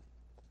 So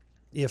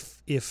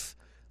if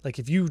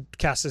you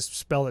cast a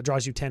spell that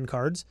draws you 10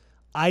 cards,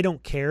 I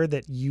don't care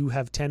that you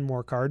have 10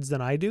 more cards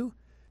than I do,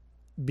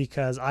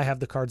 because I have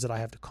the cards that I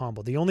have to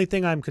combo. The only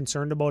thing I'm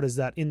concerned about is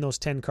that in those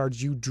 10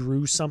 cards, you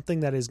drew something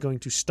that is going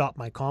to stop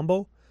my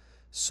combo.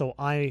 So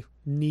I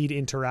need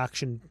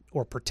interaction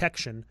or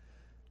protection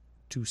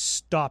to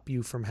stop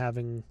you from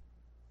having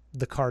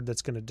the card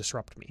that's going to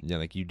disrupt me. Yeah,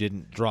 like you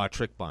didn't draw a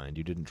trick bind,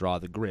 you didn't draw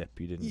the grip,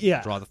 you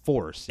didn't draw the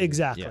force.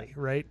 Exactly,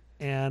 right?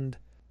 And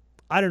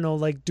I don't know,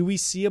 like, do we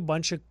see a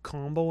bunch of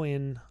combo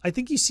in... I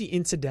think you see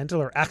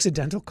incidental or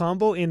accidental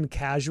combo in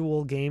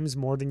casual games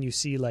more than you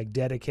see, like,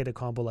 dedicated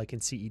combo like in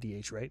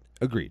CEDH, right?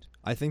 Agreed.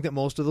 I think that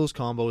most of those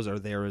combos are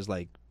there as,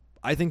 like...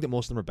 I think that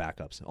most of them are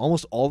backups.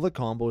 Almost all the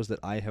combos that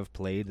I have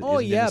played...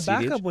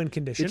 backup win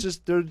condition. It's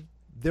just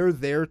they're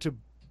there to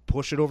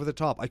push it over the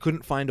top. I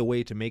couldn't find a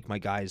way to make my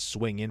guys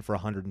swing in for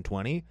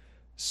 120,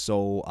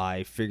 so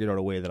I figured out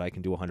a way that I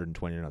can do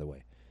 120 another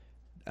way.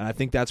 And I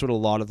think that's what a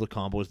lot of the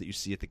combos that you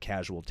see at the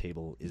casual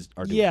table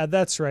are doing. Yeah,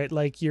 that's right.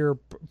 Like your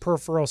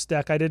Perforos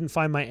deck, I didn't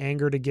find my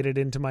anger to get it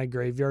into my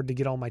graveyard to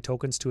get all my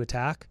tokens to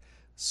attack.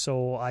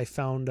 So I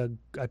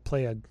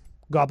play a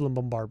Goblin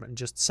Bombardment and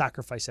just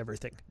sacrifice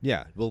everything.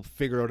 Yeah, we'll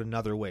figure out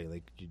another way.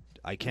 Like,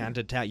 I can't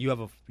attack. You have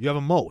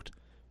a moat.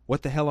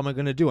 What the hell am I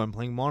going to do? I'm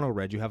playing mono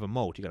red. You have a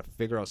moat. You got to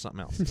figure out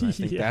something else. And I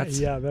think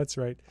that's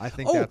right. I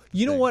think.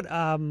 You know what?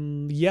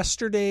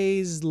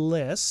 Yesterday's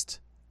list,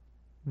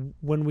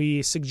 when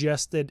we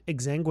suggested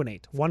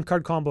Exsanguinate,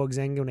 1-card combo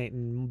Exsanguinate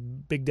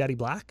and Big Daddy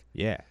Black.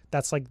 Yeah,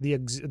 that's like the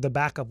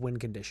backup win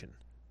condition.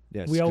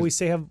 Yes, we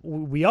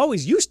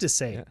always used to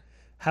say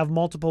have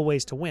multiple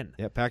ways to win.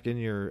 Yeah, pack in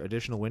your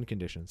additional win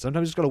condition.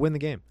 Sometimes you just got to win the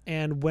game.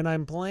 And when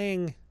I'm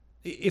playing,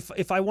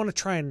 if I want to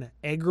try and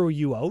aggro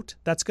you out,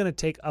 that's going to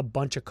take a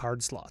bunch of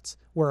card slots,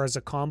 whereas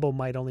a combo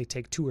might only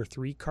take 2 or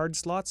 3 card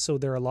slots, so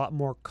they're a lot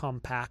more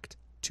compact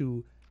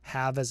to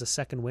have as a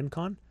second win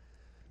con.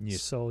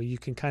 Yes. So you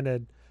can kind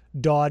of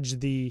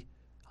dodge the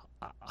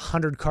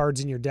 100 cards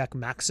in your deck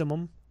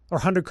maximum, or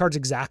 100 cards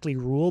exactly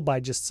rule, by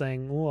just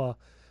saying,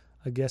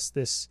 I guess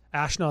this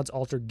Ashnod's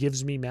Altar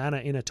gives me mana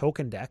in a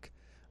token deck,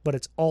 but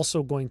it's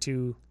also going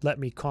to let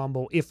me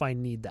combo if I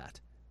need that.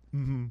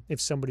 Mm-hmm. If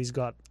somebody's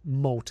got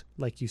moat,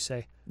 like you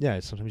say. Yeah,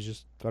 sometimes you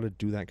just got to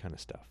do that kind of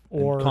stuff.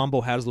 Or and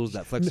combo has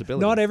that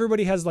flexibility. Not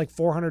everybody has like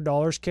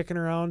 $400 kicking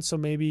around, so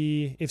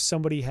maybe if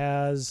somebody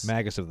has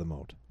Magus of the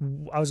Moat.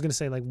 I was going to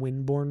say like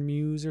Windborn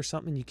Muse or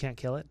something, you can't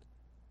kill it.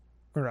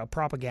 Or a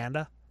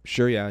Propaganda.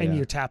 Sure, yeah. And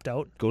you're tapped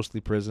out.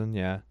 Ghostly Prison,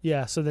 yeah.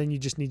 Yeah, so then you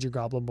just need your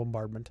Goblin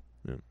Bombardment.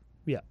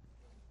 Yeah.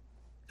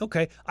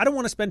 Okay, I don't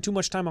want to spend too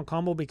much time on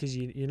combo because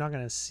you're not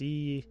going to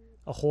see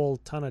a whole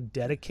ton of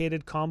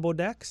dedicated combo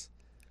decks.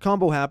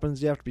 Combo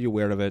happens, you have to be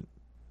aware of it,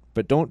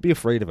 but don't be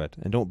afraid of it,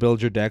 and don't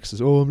build your decks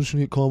as, I'm just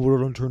going to get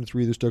comboed on turn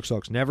 3, this deck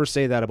sucks. Never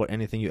say that about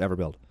anything you ever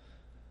build.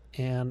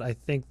 And I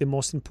think the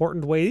most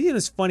important way,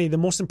 it's funny, the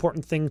most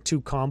important thing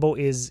to combo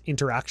is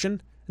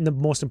interaction, and the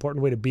most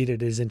important way to beat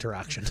it is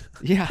interaction.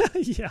 Yeah.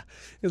 Yeah.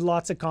 Because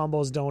lots of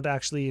combos don't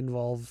actually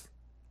involve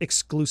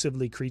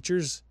exclusively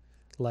creatures,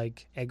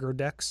 like aggro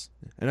decks,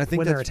 and I think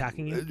when they're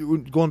attacking you.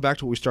 Going back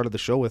to what we started the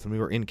show with when we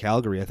were in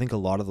Calgary, I think a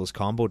lot of those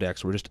combo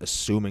decks were just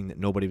assuming that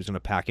nobody was going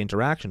to pack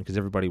interaction because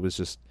everybody was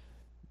just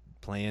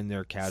playing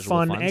their casual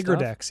fun aggro stuff.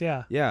 Decks.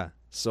 Yeah.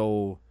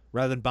 So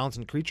rather than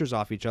bouncing creatures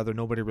off each other,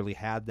 nobody really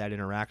had that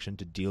interaction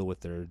to deal with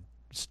their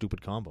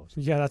stupid combos.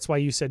 Yeah, that's why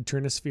you said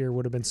Trinisphere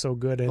would have been so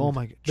good. And oh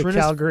my god,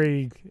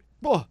 Calgary.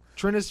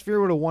 Trinisphere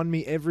would have won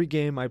me every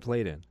game I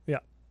played in. Yeah,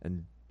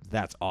 and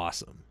that's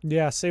awesome.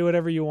 Yeah, say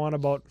whatever you want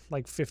about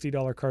like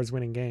 $50 cards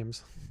winning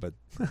games. But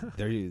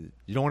there you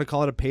don't want to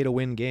call it a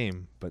pay-to-win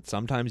game, but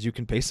sometimes you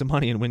can pay some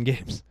money and win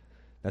games.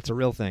 That's a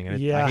real thing. And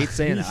I hate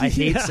saying that. I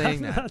hate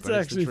saying that. That's but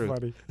actually it's the truth.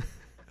 Funny.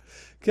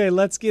 Okay,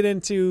 let's get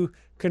into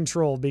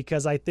control,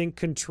 because I think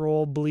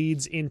control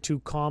bleeds into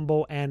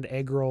combo and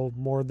aggro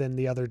more than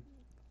the other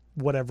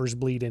whatevers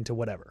bleed into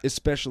whatever.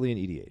 Especially in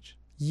EDH.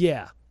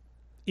 Yeah.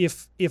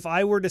 If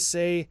I were to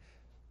say,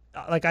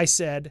 like I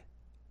said,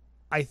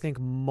 I think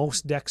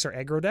most decks are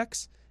aggro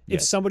decks.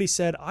 Yes. If somebody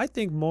said, I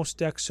think most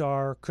decks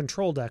are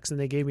control decks, and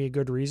they gave me a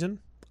good reason,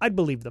 I'd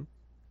believe them.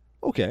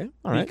 Okay,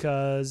 all right.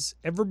 Because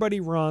everybody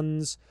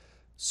runs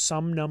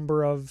some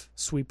number of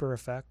sweeper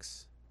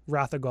effects,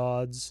 Wrath of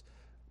Gods,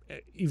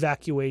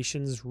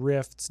 evacuations,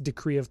 rifts,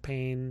 Decree of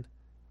Pain,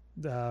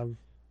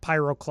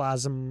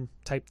 pyroclasm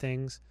type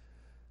things.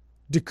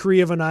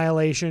 Decree of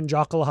Annihilation,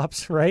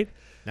 Jokalops, right?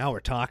 Now we're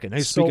talking. I'm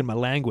So- speaking my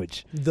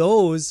language.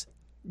 Those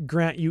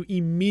grant you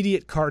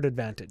immediate card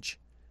advantage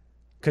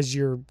because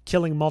you're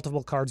killing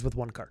multiple cards with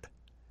one card.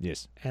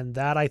 Yes. And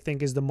that, I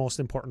think, is the most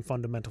important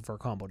fundamental for a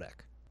combo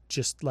deck.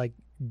 Just like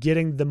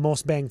getting the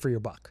most bang for your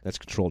buck. That's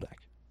control deck.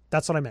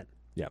 That's what I meant.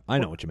 Yeah, I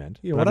know what you meant.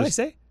 Yeah, But what I'm did I just-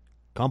 say?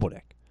 Combo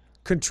deck.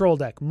 Control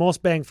deck.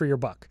 Most bang for your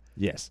buck.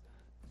 Yes.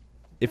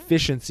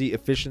 Efficiency,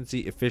 efficiency,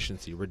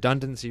 efficiency.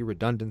 Redundancy,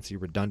 redundancy,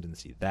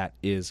 redundancy. That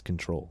is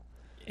control.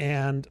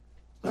 And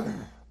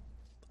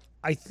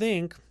I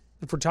think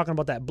if we're talking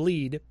about that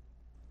bleed,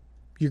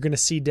 you're going to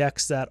see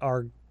decks that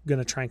are going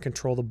to try and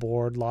control the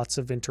board. Lots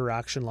of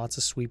interaction, lots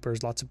of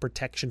sweepers, lots of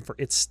protection for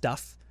its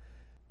stuff.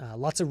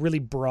 Lots of really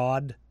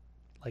broad,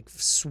 like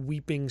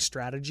sweeping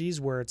strategies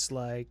where it's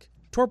like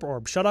Torpor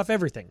Orb, shut off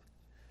everything.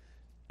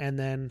 And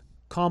then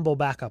combo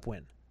backup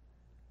win.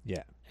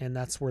 Yeah. And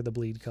that's where the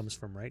bleed comes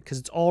from, right? Because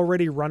it's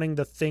already running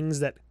the things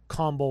that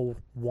combo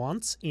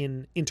wants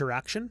in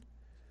interaction.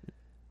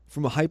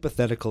 From a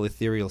hypothetical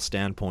ethereal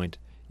standpoint,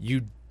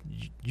 you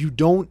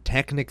don't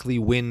technically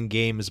win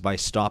games by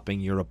stopping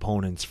your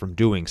opponents from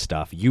doing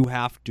stuff. You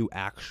have to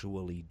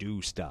actually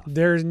do stuff.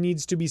 There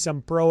needs to be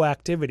some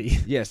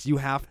proactivity. Yes, you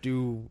have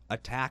to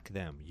attack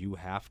them. You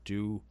have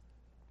to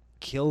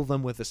kill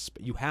them with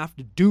you have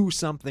to do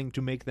something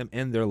to make them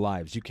end their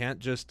lives. You can't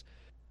just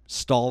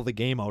stall the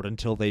game out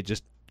until they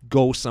just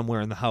go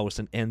somewhere in the house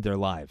and end their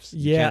lives.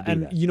 You Yeah, can't do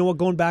and that. you know what?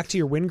 Going back to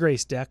your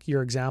Windgrace deck,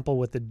 your example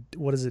with the,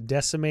 what is it,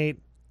 Decimate,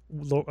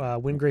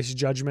 Windgrace's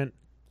Judgment,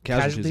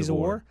 Casualties of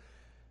War.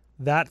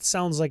 That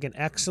sounds like an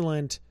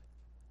excellent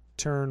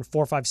turn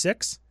 4, 5,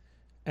 6.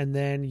 And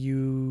then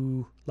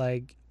you,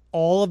 like,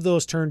 all of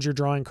those turns you're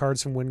drawing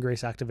cards from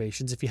Windgrace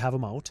activations if you have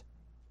them out.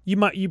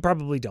 You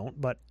probably don't,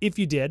 but if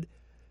you did,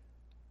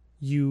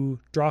 you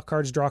draw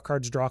cards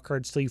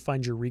till you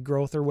find your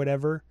regrowth or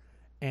whatever,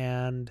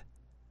 and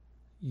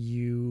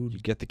you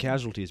get the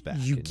casualties back.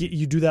 and-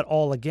 you do that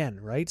all again,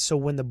 right? So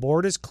when the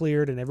board is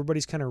cleared and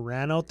everybody's kind of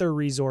ran out their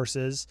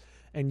resources,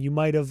 and you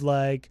might have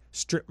like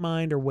strip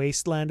mined or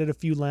wastelanded a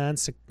few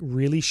lands to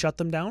really shut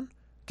them down,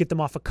 get them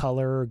off a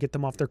color or get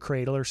them off their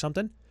cradle or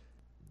something,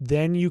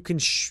 then you can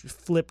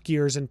flip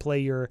gears and play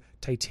your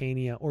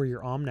Titania or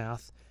your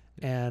Omnath.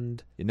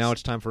 And now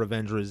it's time for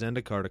Avenger of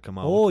Zendikar to come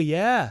out. oh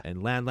yeah,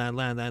 And land,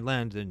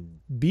 and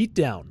beat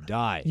down.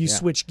 die. You Yeah.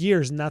 switch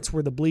gears, and that's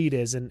where the bleed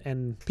is.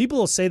 And people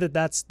will say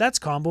that's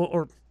combo,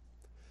 or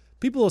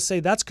people will say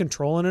that's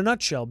control in a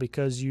nutshell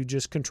because you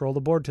just control the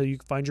board till you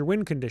find your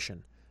win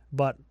condition.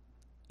 But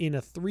in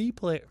a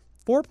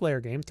 4-player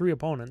game, 3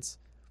 opponents,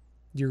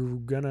 you're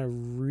gonna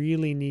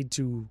really need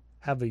to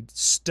have a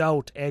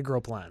stout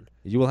aggro plan.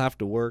 You will have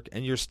to work,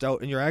 and your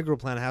aggro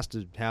plan has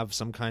to have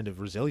some kind of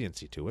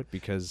resiliency to it,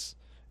 because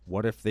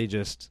what if they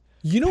just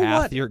You know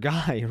path what? your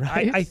guy,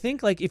 right? I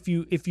think like if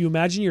you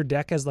imagine your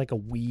deck as like a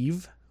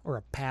weave or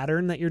a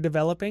pattern that you're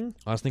developing.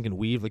 I was thinking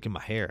weave like in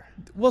my hair.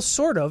 Well,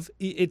 sort of.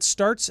 It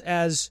starts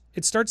as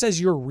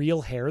your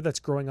real hair that's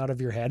growing out of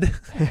your head.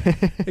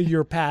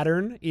 Your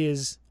pattern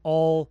is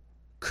all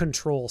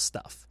control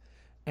stuff,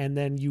 and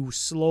then you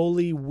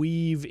slowly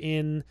weave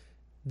in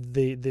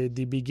the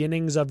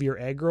beginnings of your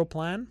aggro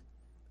plan,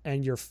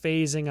 and you're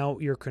phasing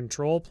out your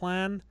control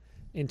plan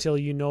until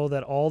you know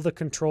that all the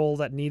control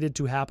that needed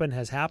to happen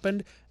has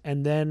happened,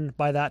 and then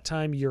by that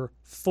time you're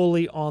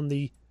fully on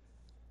the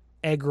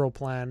aggro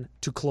plan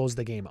to close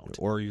the game out.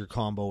 Or you're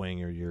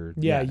comboing, or you're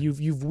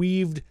You've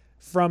weaved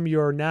from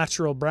your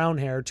natural brown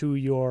hair to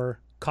your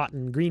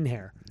cotton green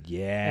hair,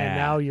 and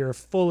now you're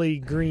fully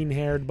green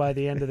haired by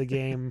the end of the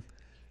game.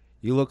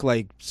 You look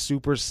like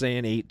Super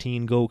Saiyan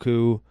 18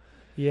 Goku.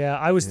 Yeah,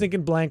 I was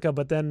thinking Blanca,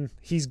 but then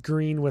he's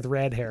green with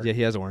red hair. Yeah,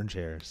 he has orange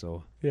hair,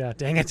 so Yeah,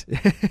 dang it.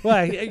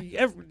 Well,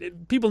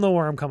 people know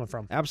where I'm coming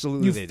from.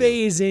 absolutely You they do.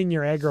 phase in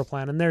your aggro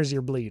plan, and there's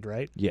your bleed,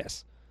 right?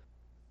 Yes.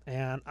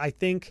 And I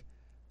think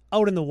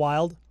out in the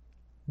wild,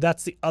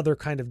 that's the other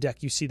kind of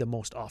deck you see the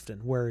most often,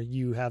 where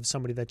you have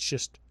somebody that's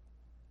just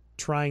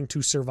trying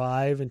to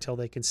survive until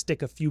they can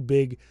stick a few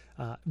big,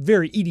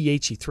 very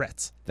EDH-y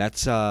threats.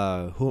 That's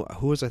who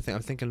was I'm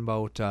thinking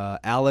about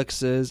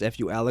Alex's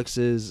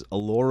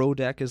Aloro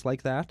deck is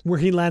like that. Where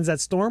he lands that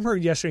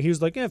Stormheart yesterday, he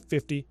was like,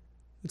 50.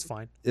 It's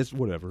fine. It's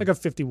whatever. I got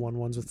 51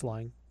 ones with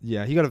flying.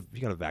 Yeah, he got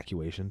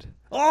evacuationed.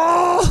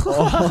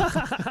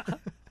 Oh!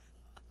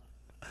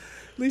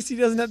 At least he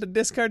doesn't have to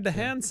discard the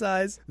hand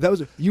size. That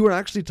was you were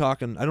actually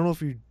talking. I don't know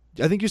if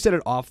I think you said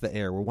it off the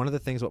air. Where one of the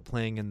things about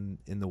playing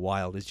in the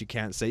wild is you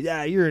can't say,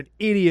 "Yeah, you're an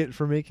idiot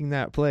for making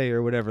that play"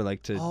 or whatever,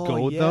 like to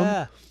goad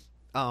them.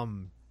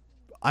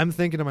 I'm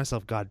thinking to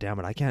myself, God damn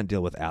it, I can't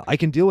deal with Alex. I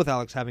can deal with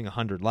Alex having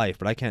 100 life,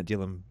 but I can't deal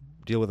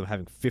with him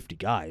having 50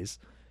 guys.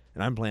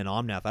 And I'm playing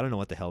Omnath. I don't know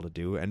what the hell to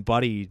do. And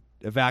Buddy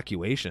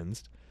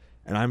evacuations,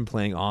 and I'm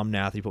playing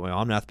Omnath. He put my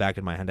Omnath back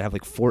in my hand. I have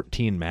like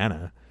 14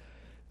 mana.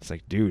 It's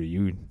like,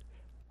 dude,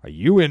 are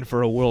you in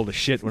for a world of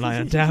shit when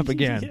I untap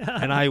again? Yeah.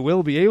 And I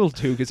will be able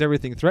to, because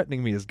everything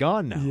threatening me is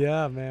gone now.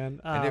 Yeah, man.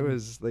 And it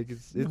was like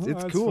it's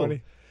that's cool.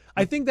 funny.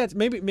 I think that's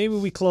maybe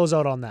we close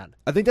out on that.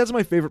 I think that's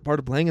my favorite part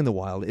of playing in the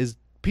wild is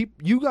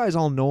you guys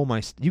all know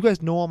you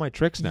guys know all my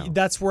tricks now.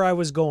 That's where I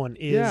was going.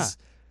 Yeah.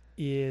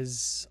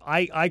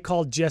 I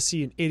called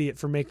Jesse an idiot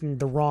for making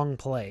the wrong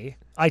play.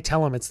 I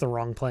tell him it's the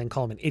wrong play and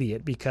call him an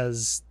idiot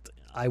because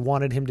I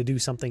wanted him to do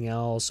something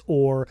else,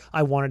 or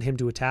I wanted him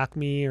to attack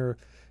me, or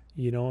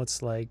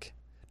it's like,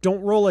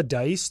 don't roll a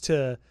dice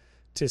to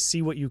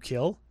see what you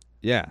kill.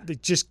 Yeah.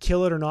 Just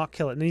kill it or not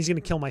kill it. And then he's going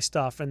to kill my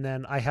stuff, and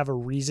then I have a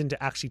reason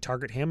to actually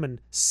target him and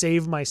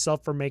save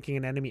myself from making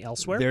an enemy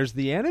elsewhere. There's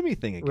the enemy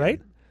thing again.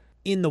 Right?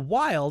 In the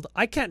wild,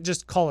 I can't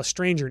just call a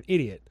stranger an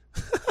idiot.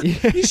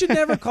 You should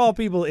never call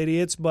people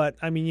idiots, but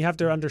I mean, you have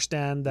to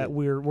understand that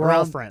we're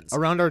all friends.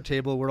 Around our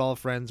table, we're all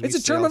friends. It's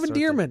a term of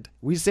endearment.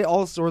 We say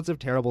all sorts of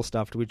terrible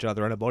stuff to each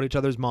other and about each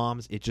other's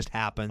moms. It just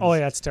happens. Oh,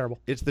 yeah, it's terrible.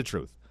 It's the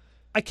truth.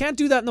 I can't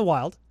do that in the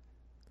wild,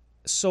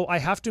 so I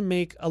have to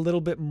make a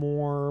little bit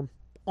more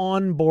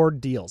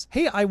on-board deals.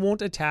 Hey, I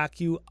won't attack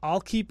you.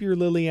 I'll keep your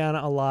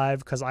Liliana alive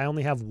because I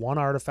only have 1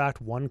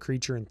 artifact, 1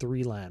 creature, and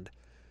 3 land.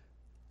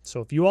 So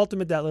if you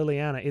ultimate that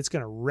Liliana, it's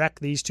going to wreck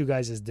these 2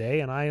 guys' day,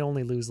 and I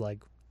only lose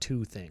like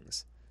 2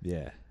 things.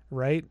 Yeah.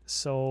 Right?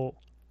 So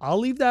I'll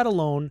leave that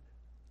alone.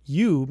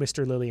 You,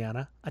 Mr.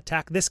 Liliana,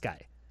 attack this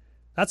guy.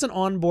 That's an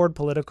onboard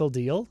political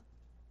deal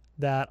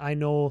that I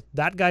know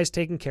that guy's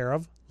taken care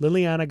of.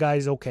 Liliana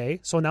guy's okay.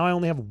 So now I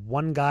only have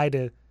 1 guy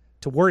to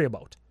worry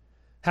about.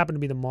 Happened to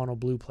be the mono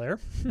blue player.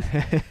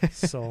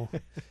 So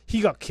he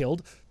got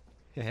killed.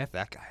 Yeah, F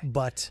that guy.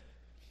 But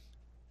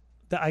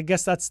I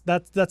guess that's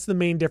the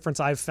main difference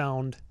I've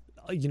found.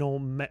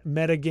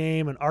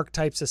 Metagame and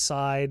archetypes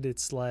aside,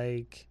 it's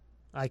like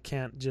I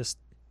can't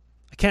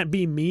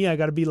be me. I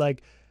got to be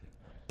like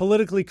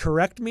politically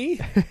correct me,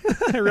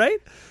 right?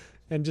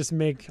 And just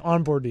make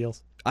onboard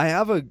deals. I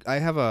have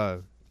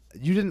a.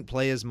 You didn't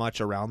play as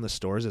much around the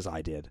stores as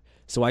I did,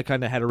 so I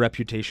kind of had a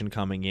reputation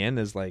coming in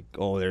as like,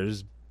 oh,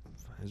 there's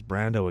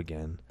Brando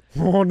again.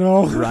 Oh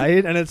no!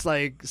 Right, and it's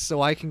like,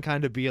 so I can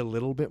kind of be a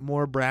little bit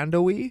more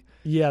Brando-y.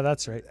 Yeah,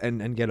 that's right.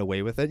 And get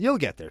away with it. You'll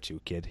get there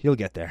too, kid. You'll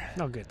get there.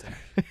 I'll get there.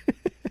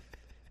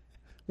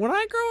 When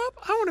I grow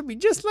up, I want to be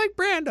just like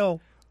Brando.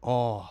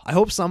 Oh, I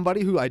hope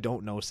somebody who I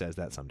don't know says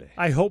that someday.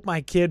 I hope my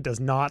kid does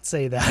not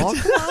say that.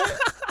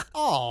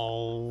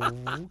 Oh,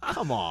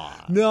 come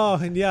on. No,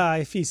 and yeah,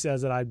 if he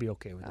says it, I'd be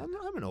okay with it.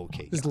 I'm an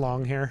okay guy. His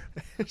long hair.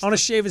 I want to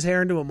shave his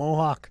hair into a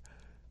mohawk.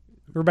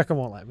 Rebecca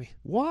won't let me.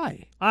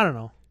 Why? I don't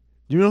know.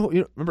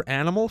 You remember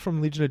Animal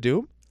from Legion of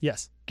Doom?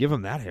 Yes. Give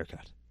him that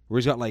haircut. Where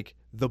he's got like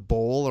the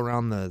bowl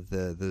around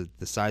the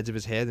sides of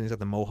his head, and he's got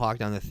the mohawk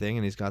down the thing,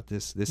 and he's got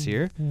this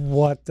here.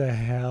 What the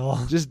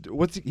hell?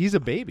 He's a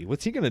baby.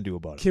 What's he gonna do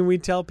about it? Can we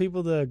tell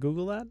people to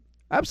Google that?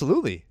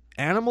 Absolutely.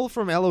 Animal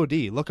from LOD.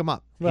 Look him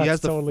up. He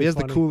has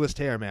the coolest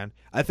hair, man.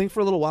 I think for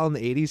a little while in the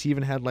 80s, he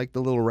even had like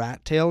the little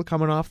rat tail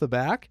coming off the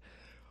back.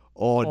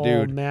 Oh,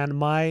 dude. Oh, man.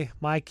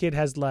 My kid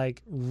has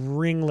like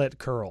ringlet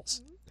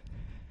curls.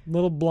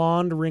 Little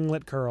blonde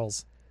ringlet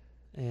curls.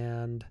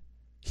 And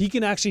he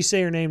can actually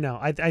say her name now.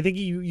 I think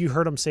you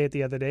heard him say it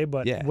the other day,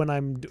 but when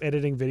I'm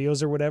editing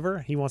videos or whatever,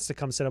 he wants to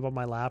come sit up on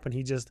my lap and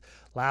he just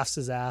laughs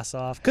his ass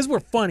off. Because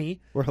we're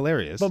funny. We're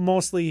hilarious. But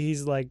mostly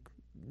he's like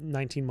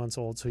 19 months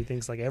old, so he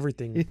thinks like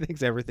everything. He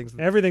thinks everything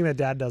that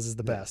dad does is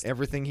the best.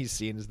 Everything he's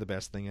seen is the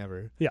best thing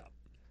ever. Yeah.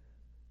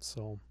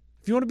 So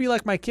if you want to be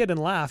like my kid and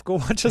laugh, go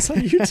watch us on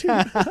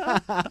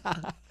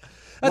YouTube.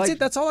 That's it.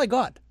 That's all I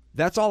got.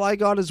 That's all I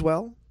got as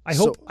well. I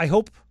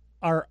hope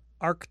our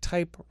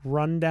archetype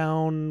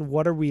rundown.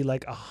 What are we,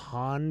 like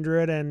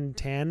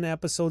 110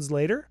 episodes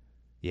later?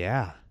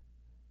 Yeah.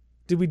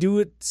 Did we do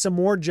it some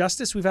more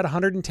justice? We've had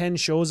 110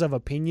 shows of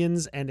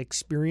opinions and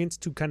experience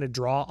to kind of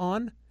draw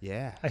on.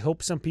 Yeah. I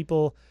hope some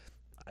people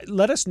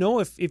let us know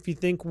if you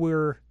think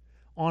we're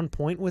on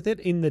point with it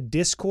in the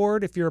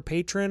Discord, if you're a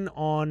patron,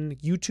 on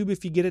YouTube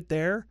if you get it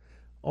there,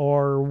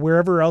 or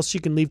wherever else you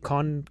can leave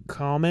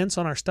comments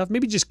on our stuff.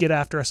 Maybe just get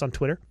after us on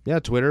Twitter. Yeah,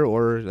 Twitter,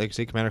 or like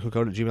say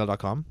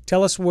commandercookout@gmail.com.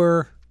 Tell us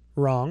we're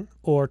wrong,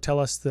 or tell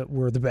us that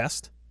we're the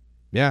best.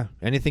 Yeah,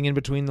 anything in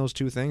between those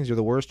two things. You're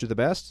the worst, you're the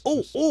best.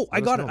 I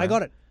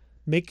got it.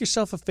 Make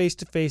yourself a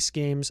Face-to-Face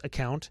Games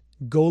account.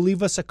 Go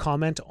leave us a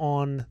comment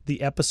on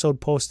the episode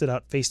posted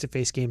at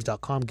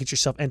face-to-facegames.com. Get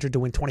yourself entered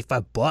to win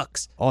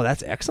 $25. Oh,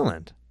 that's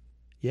excellent.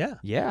 Yeah.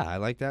 Yeah, I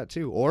like that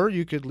too. Or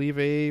you could leave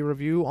a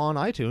review on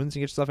iTunes and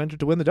get yourself entered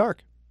to win the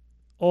dark.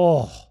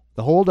 Oh.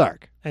 The whole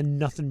dark. And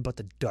nothing but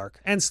the dark.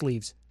 And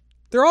sleeves.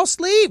 They're all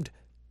sleeved.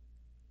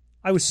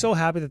 I was so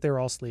happy that they were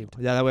all sleeved.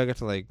 Yeah, that way I got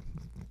to like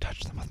touch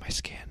them with my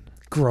skin.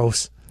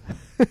 Gross.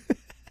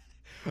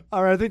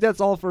 All right, I think that's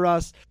all for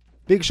us.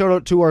 Big shout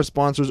out to our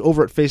sponsors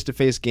over at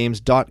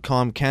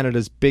face-to-facegames.com,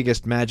 Canada's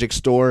biggest Magic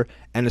store,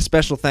 and a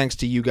special thanks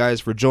to you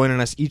guys for joining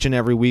us each and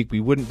every week.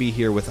 We wouldn't be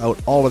here without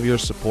all of your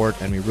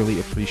support, and we really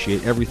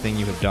appreciate everything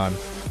you have done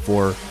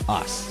for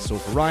us. So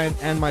for Ryan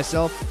and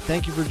myself,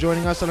 thank you for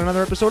joining us on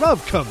another episode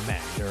of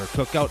Commander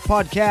Cookout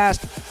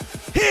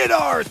Podcast. Hit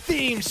our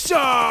theme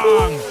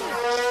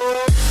song!